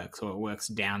longer works, or it works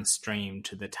downstream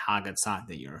to the target site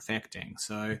that you're affecting.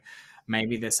 So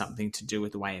maybe there's something to do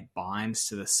with the way it binds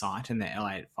to the site in the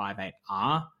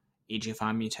L858R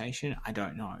EGFR mutation. I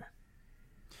don't know.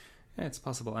 Yeah, it's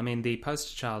possible. I mean, the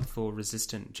poster child for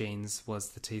resistant genes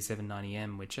was the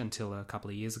T790M, which until a couple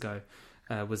of years ago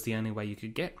was the only way you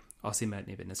could get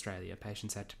osimertinib in Australia.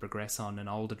 Patients had to progress on an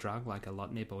older drug like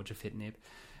alatinib or gefitinib,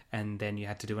 and then you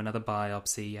had to do another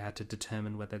biopsy. You had to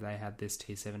determine whether they had this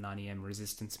T790M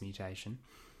resistance mutation,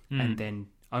 and then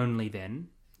only then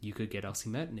you could get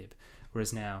osimertinib.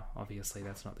 Whereas now, obviously,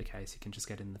 that's not the case. You can just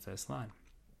get it in the first line.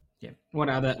 Yeah. What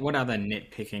other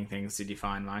nitpicking things did you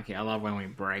find, Mikey? I love when we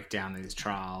break down these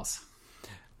trials.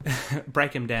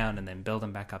 Break them down and then build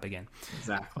them back up again.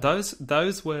 Exactly.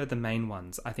 Those were the main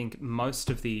ones. I think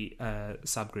most of the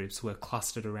subgroups were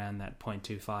clustered around that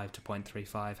 0.25 to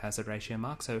 0.35 hazard ratio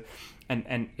mark. So,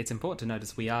 and it's important to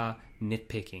notice we are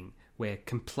nitpicking. We're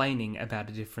complaining about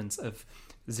a difference of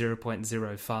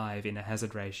 0.05 in a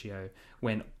hazard ratio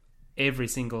when every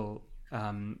single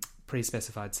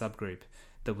pre-specified subgroup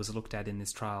that was looked at in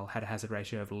this trial had a hazard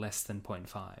ratio of less than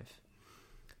 0.5,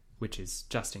 which is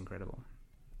just incredible.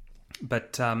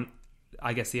 But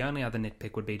I guess the only other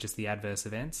nitpick would be just the adverse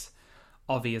events.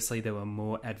 Obviously, there were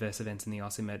more adverse events in the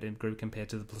osimertinib group compared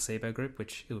to the placebo group,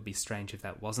 which it would be strange if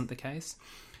that wasn't the case.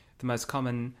 The most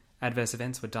common adverse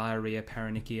events were diarrhea,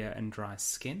 paronychia, and dry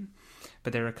skin.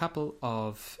 But there are a couple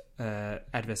of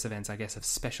adverse events, I guess, of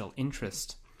special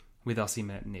interest with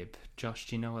osimertinib. Josh,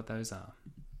 do you know what those are?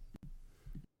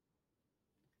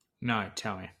 No,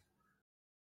 tell me.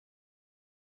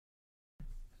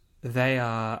 They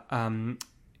are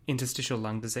interstitial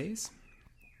lung disease,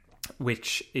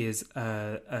 which is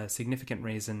a significant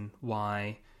reason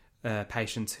why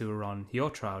patients who are on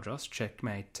your trial, Josh,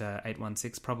 Checkmate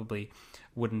 816, probably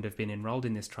wouldn't have been enrolled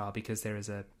in this trial, because there is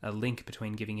a link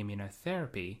between giving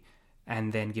immunotherapy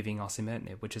and then giving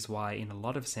osimertinib, which is why in a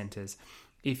lot of centres,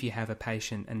 if you have a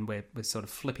patient, and we're sort of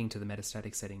flipping to the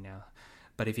metastatic setting now,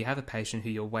 but if you have a patient who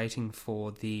you're waiting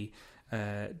for the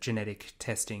genetic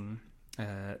testing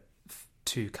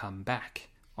to come back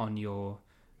on your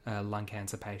lung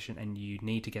cancer patient, and you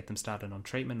need to get them started on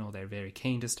treatment, or they're very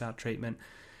keen to start treatment,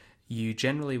 you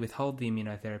generally withhold the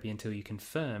immunotherapy until you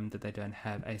confirm that they don't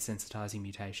have a sensitizing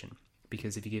mutation.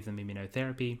 Because if you give them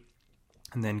immunotherapy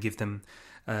and then give them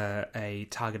a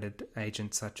targeted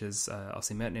agent such as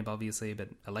osimertinib, obviously, but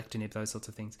alectinib, those sorts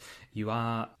of things, you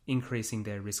are increasing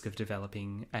their risk of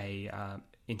developing a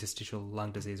interstitial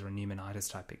lung disease or a pneumonitis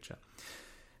type picture.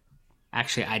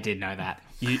 Actually, I did know that.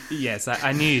 Yes,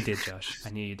 I knew you did, Josh. I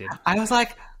knew you did. I was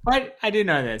like, what? I did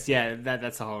know this. Yeah,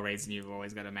 that's the whole reason you've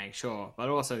always got to make sure. But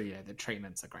also, the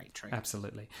treatment's a great treatment.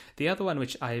 Absolutely. The other one,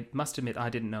 which I must admit I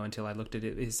didn't know until I looked at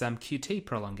it, is QT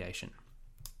prolongation,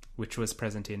 which was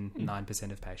present in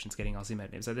 9% of patients getting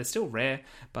osimertinib. So they're still rare,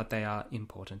 but they are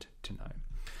important to know.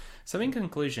 So in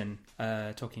conclusion,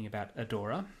 talking about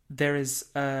ADAURA, there is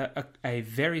a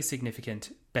very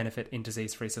significant benefit in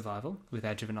disease-free survival with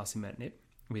adjuvant osimertinib,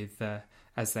 with,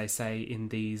 as they say in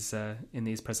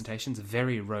these presentations,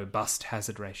 very robust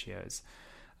hazard ratios.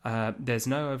 There's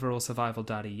no overall survival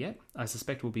data yet. I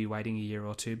suspect we'll be waiting a year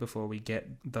or two before we get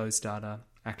those data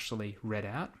actually read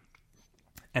out.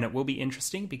 And it will be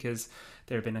interesting because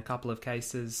there have been a couple of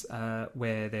cases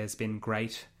where there's been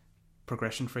great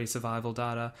progression-free survival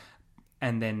data,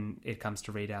 and then it comes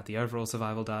to read out the overall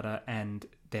survival data, and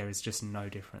there is just no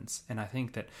difference. And I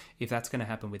think that if that's going to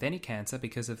happen with any cancer,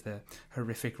 because of the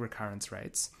horrific recurrence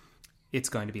rates, it's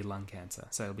going to be lung cancer.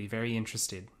 So I'll be very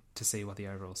interested to see what the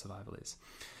overall survival is.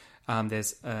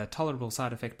 There's a tolerable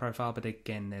side effect profile, but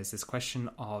again, there's this question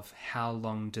of how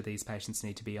long do these patients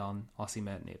need to be on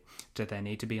osimertinib? Do they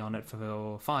need to be on it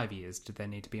for 5 years? Do they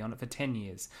need to be on it for 10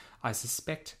 years? I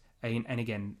suspect, and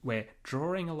again, we're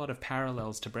drawing a lot of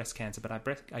parallels to breast cancer, but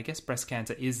I guess breast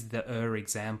cancer is the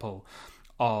example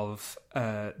of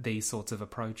these sorts of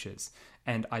approaches.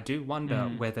 And I do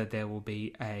wonder whether there will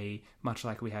be much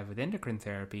like we have with endocrine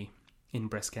therapy in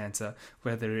breast cancer,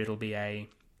 whether it'll be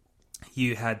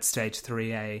you had stage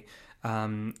 3A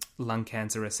lung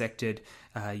cancer resected,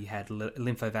 you had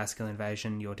lymphovascular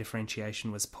invasion, your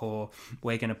differentiation was poor,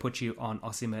 we're going to put you on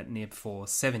osimertinib for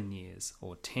 7 years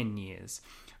or 10 years.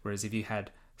 Whereas if you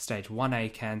had stage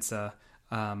 1A cancer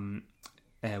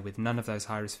with none of those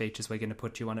high-risk features, we're going to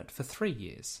put you on it for 3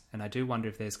 years. And I do wonder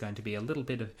if there's going to be a little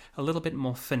bit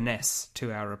more finesse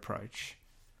to our approach.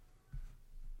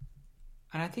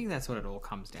 And I think that's what it all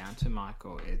comes down to,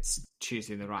 Michael. It's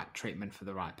choosing the right treatment for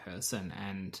the right person.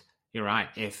 And you're right,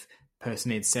 if a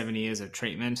person needs 7 years of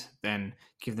treatment, then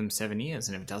give them 7 years.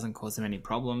 And if it doesn't cause them any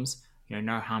problems,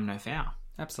 no harm, no foul.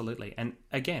 Absolutely. And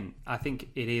again, I think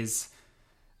it is,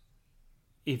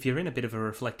 if you're in a bit of a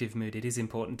reflective mood, it is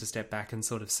important to step back and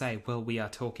sort of say, well, we are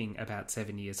talking about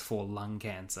 7 years for lung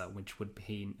cancer, which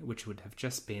would have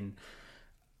just been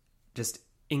just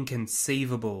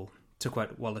inconceivable, to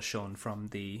quote Wallace Shawn from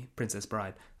The Princess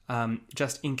Bride,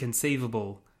 just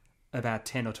inconceivable about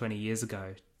 10 or 20 years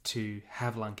ago to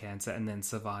have lung cancer and then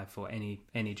survive for any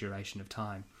duration of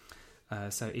time.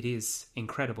 So it is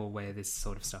incredible where this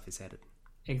sort of stuff is headed.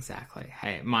 Exactly.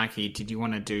 Hey, Mikey, did you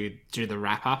want to do the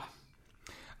wrap-up?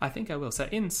 I think I will. So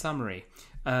in summary,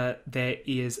 there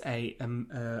is a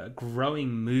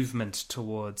growing movement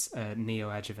towards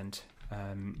neoadjuvant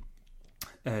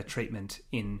treatment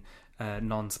in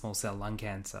non-small cell lung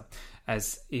cancer.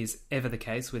 As is ever the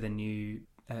case with a new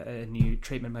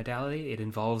treatment modality, it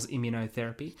involves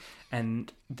immunotherapy,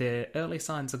 and the early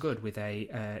signs are good with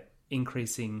an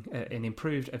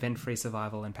improved event-free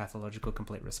survival and pathological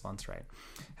complete response rate.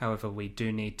 However, we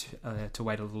do need to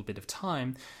wait a little bit of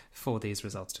time for these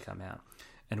results to come out.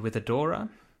 And with ADAURA,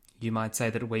 you might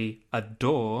say that we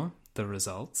adore the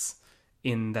results,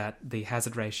 in that the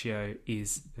hazard ratio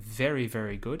is very,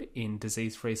 very good in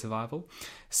disease-free survival.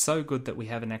 So good that we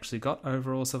haven't actually got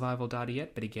overall survival data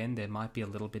yet, but again, there might be a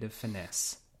little bit of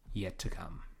finesse yet to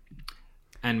come.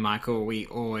 And Michael, we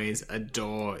always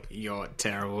adore your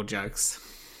terrible jokes.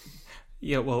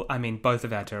 Yeah, well, I mean, both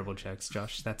of our terrible jokes,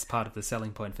 Josh. That's part of the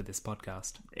selling point for this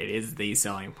podcast. It is the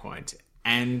selling point.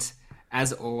 And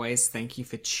as always, thank you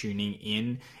for tuning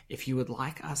in. If you would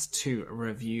like us to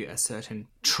review a certain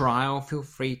trial, feel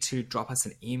free to drop us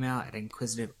an email at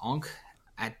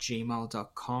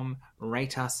inquisitiveonk@gmail.com.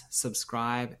 Rate us,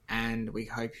 subscribe, and we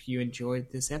hope you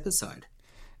enjoyed this episode.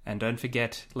 And don't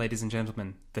forget, ladies and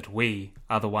gentlemen, that we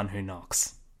are the one who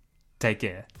knocks. Take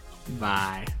care.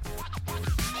 Bye.